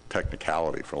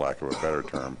technicality, for lack of a better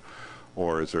term.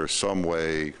 Or is there some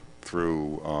way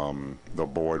through the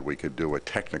board, we could do a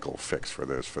technical fix for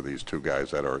this, for these two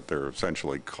guys they're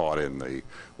essentially caught in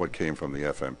what came from the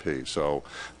FMP. So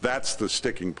that's the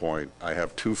sticking point. I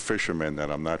have two fishermen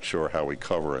that I'm not sure how we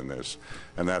cover in this,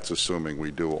 and that's assuming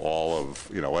we do all of,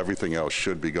 everything else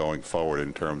should be going forward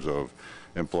in terms of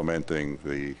implementing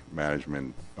the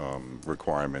management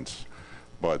requirements.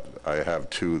 But I have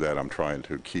two that I'm trying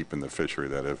to keep in the fishery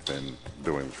that have been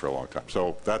doing this for a long time.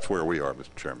 So that's where we are,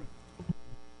 Mr. Chairman.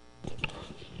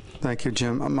 Thank you,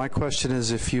 Jim. My question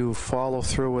is, if you follow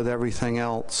through with everything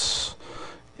else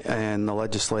and the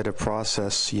legislative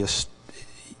process,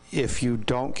 if you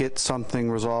don't get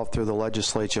something resolved through the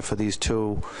legislature for these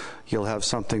two, you'll have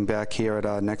something back here at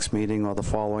our next meeting or the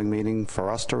following meeting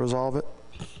for us to resolve it?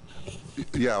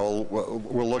 Yeah, well,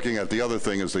 we're looking at the other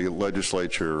thing is the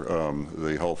legislature,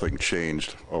 the whole thing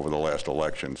changed over the last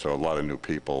election, so a lot of new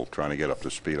people trying to get up to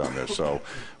speed on this. So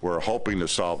we're hoping to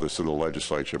solve this through the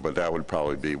legislature, but that would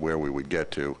probably be where we would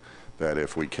get to, that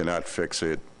if we cannot fix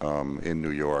it in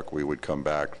New York, we would come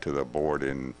back to the board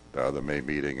in the May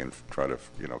meeting and try to,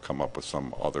 come up with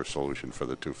some other solution for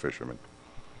the two fishermen.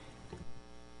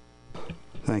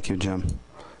 Thank you, Jim.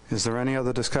 Is there any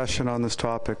other discussion on this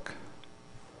topic?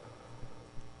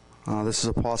 This is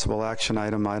a possible action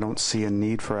item. I don't see a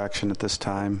need for action at this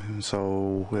time.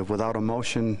 So without a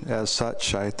motion as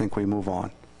such, I think we move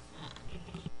on.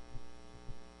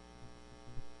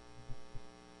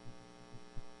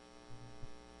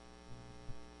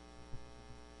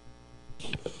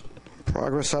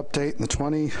 Progress update in the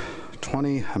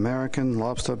 2020 American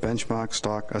Lobster Benchmark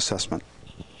Stock Assessment.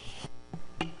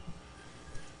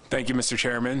 Thank you, Mr.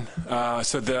 Chairman.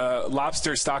 So the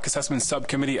Lobster Stock Assessment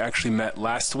Subcommittee actually met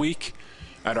last week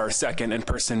at our second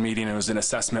in-person meeting. It was an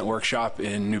assessment workshop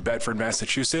in New Bedford,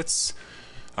 Massachusetts,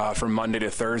 from Monday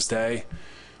to Thursday.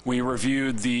 We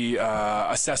reviewed the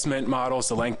assessment models,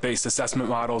 the length-based assessment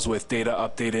models with data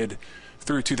updated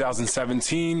through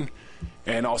 2017,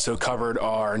 and also covered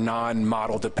our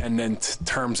non-model dependent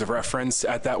terms of reference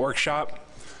at that workshop.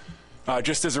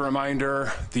 Just as a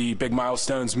reminder, the big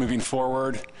milestones moving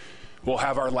forward, we'll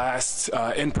have our last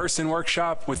in-person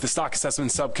workshop with the Stock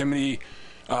Assessment Subcommittee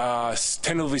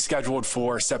tentatively scheduled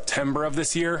for September of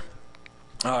this year.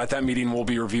 At that meeting, we'll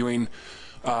be reviewing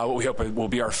what we hope will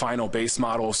be our final base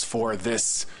models for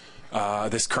this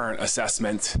current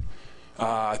assessment.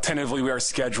 Tentatively, we are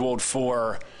scheduled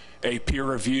for a peer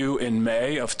review in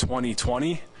May of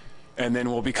 2020, and then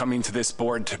we'll be coming to this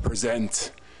board to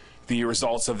present the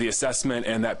results of the assessment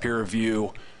and that peer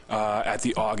review at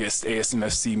the August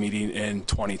ASMFC meeting in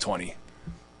 2020.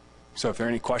 So if there are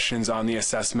any questions on the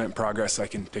assessment progress, I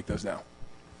can take those now.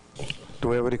 Do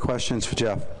we have any questions for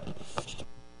Jeff?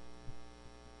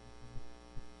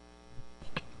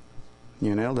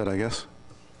 You nailed it, I guess.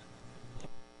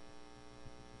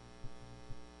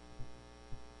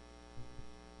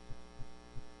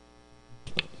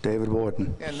 David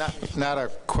Warden. And not a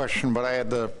question, but I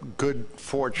had the good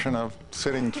fortune of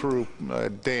sitting through a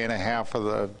day and a half of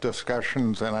the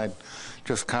discussions, and I'd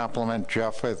just compliment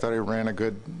Jeff. I thought he ran a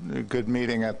good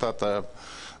meeting. I thought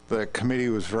the committee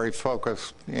was very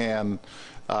focused and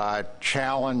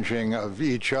challenging of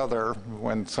each other.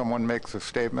 When someone makes a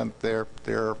statement, they're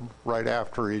right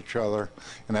after each other,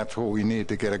 and that's what we need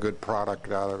to get a good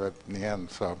product out of it in the end.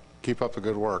 So keep up the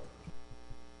good work.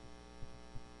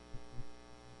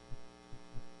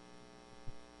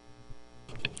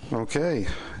 Okay.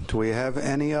 Do we have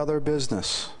any other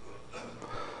business?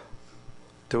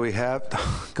 Do we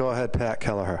have? Go ahead, Pat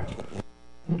Kelleher.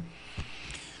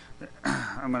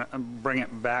 I'm going to bring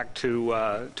it back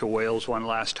to Wales one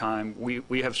last time.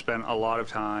 We have spent a lot of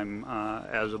time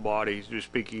as a body just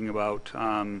speaking about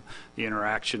the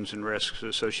interactions and risks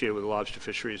associated with lobster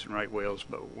fisheries in right whales,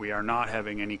 but we are not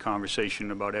having any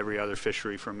conversation about every other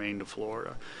fishery from Maine to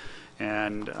Florida.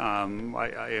 And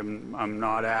I'm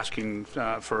not asking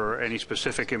for any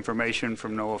specific information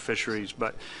from NOAA Fisheries,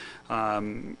 but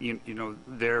you know,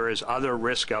 there is other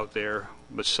risk out there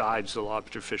besides the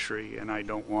lobster fishery, and I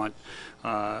don't want.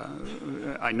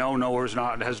 I know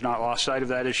NOAA has not lost sight of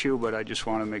that issue, but I just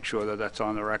want to make sure that that's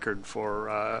on the record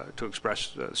for to express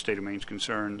the state of Maine's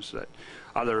concerns that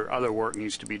other work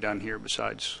needs to be done here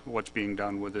besides what's being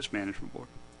done with this management board.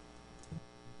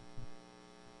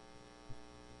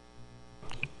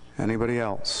 Anybody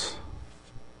else?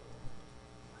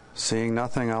 Seeing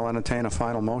nothing, I'll entertain a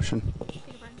final motion.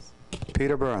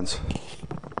 Peter Burns.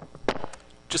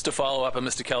 Just to follow up on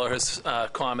Mr. Kelleher's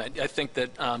comment, I think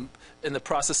that in the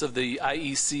process of the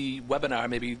IEC webinar,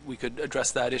 maybe we could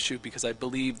address that issue, because I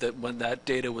believe that when that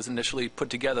data was initially put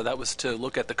together, that was to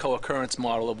look at the co-occurrence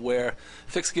model of where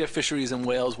fixed gear fisheries and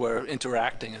whales were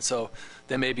interacting. And so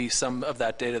there may be some of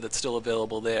that data that's still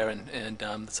available there, and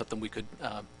that's something we could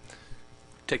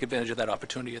take advantage of that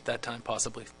opportunity at that time,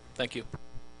 possibly. Thank you.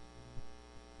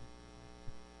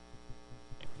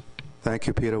 Thank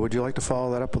you, Peter. Would you like to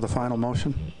follow that up with a final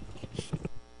motion?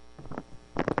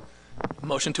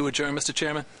 Motion to adjourn, Mr.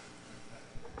 Chairman.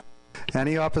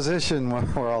 Any opposition?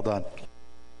 We're all done.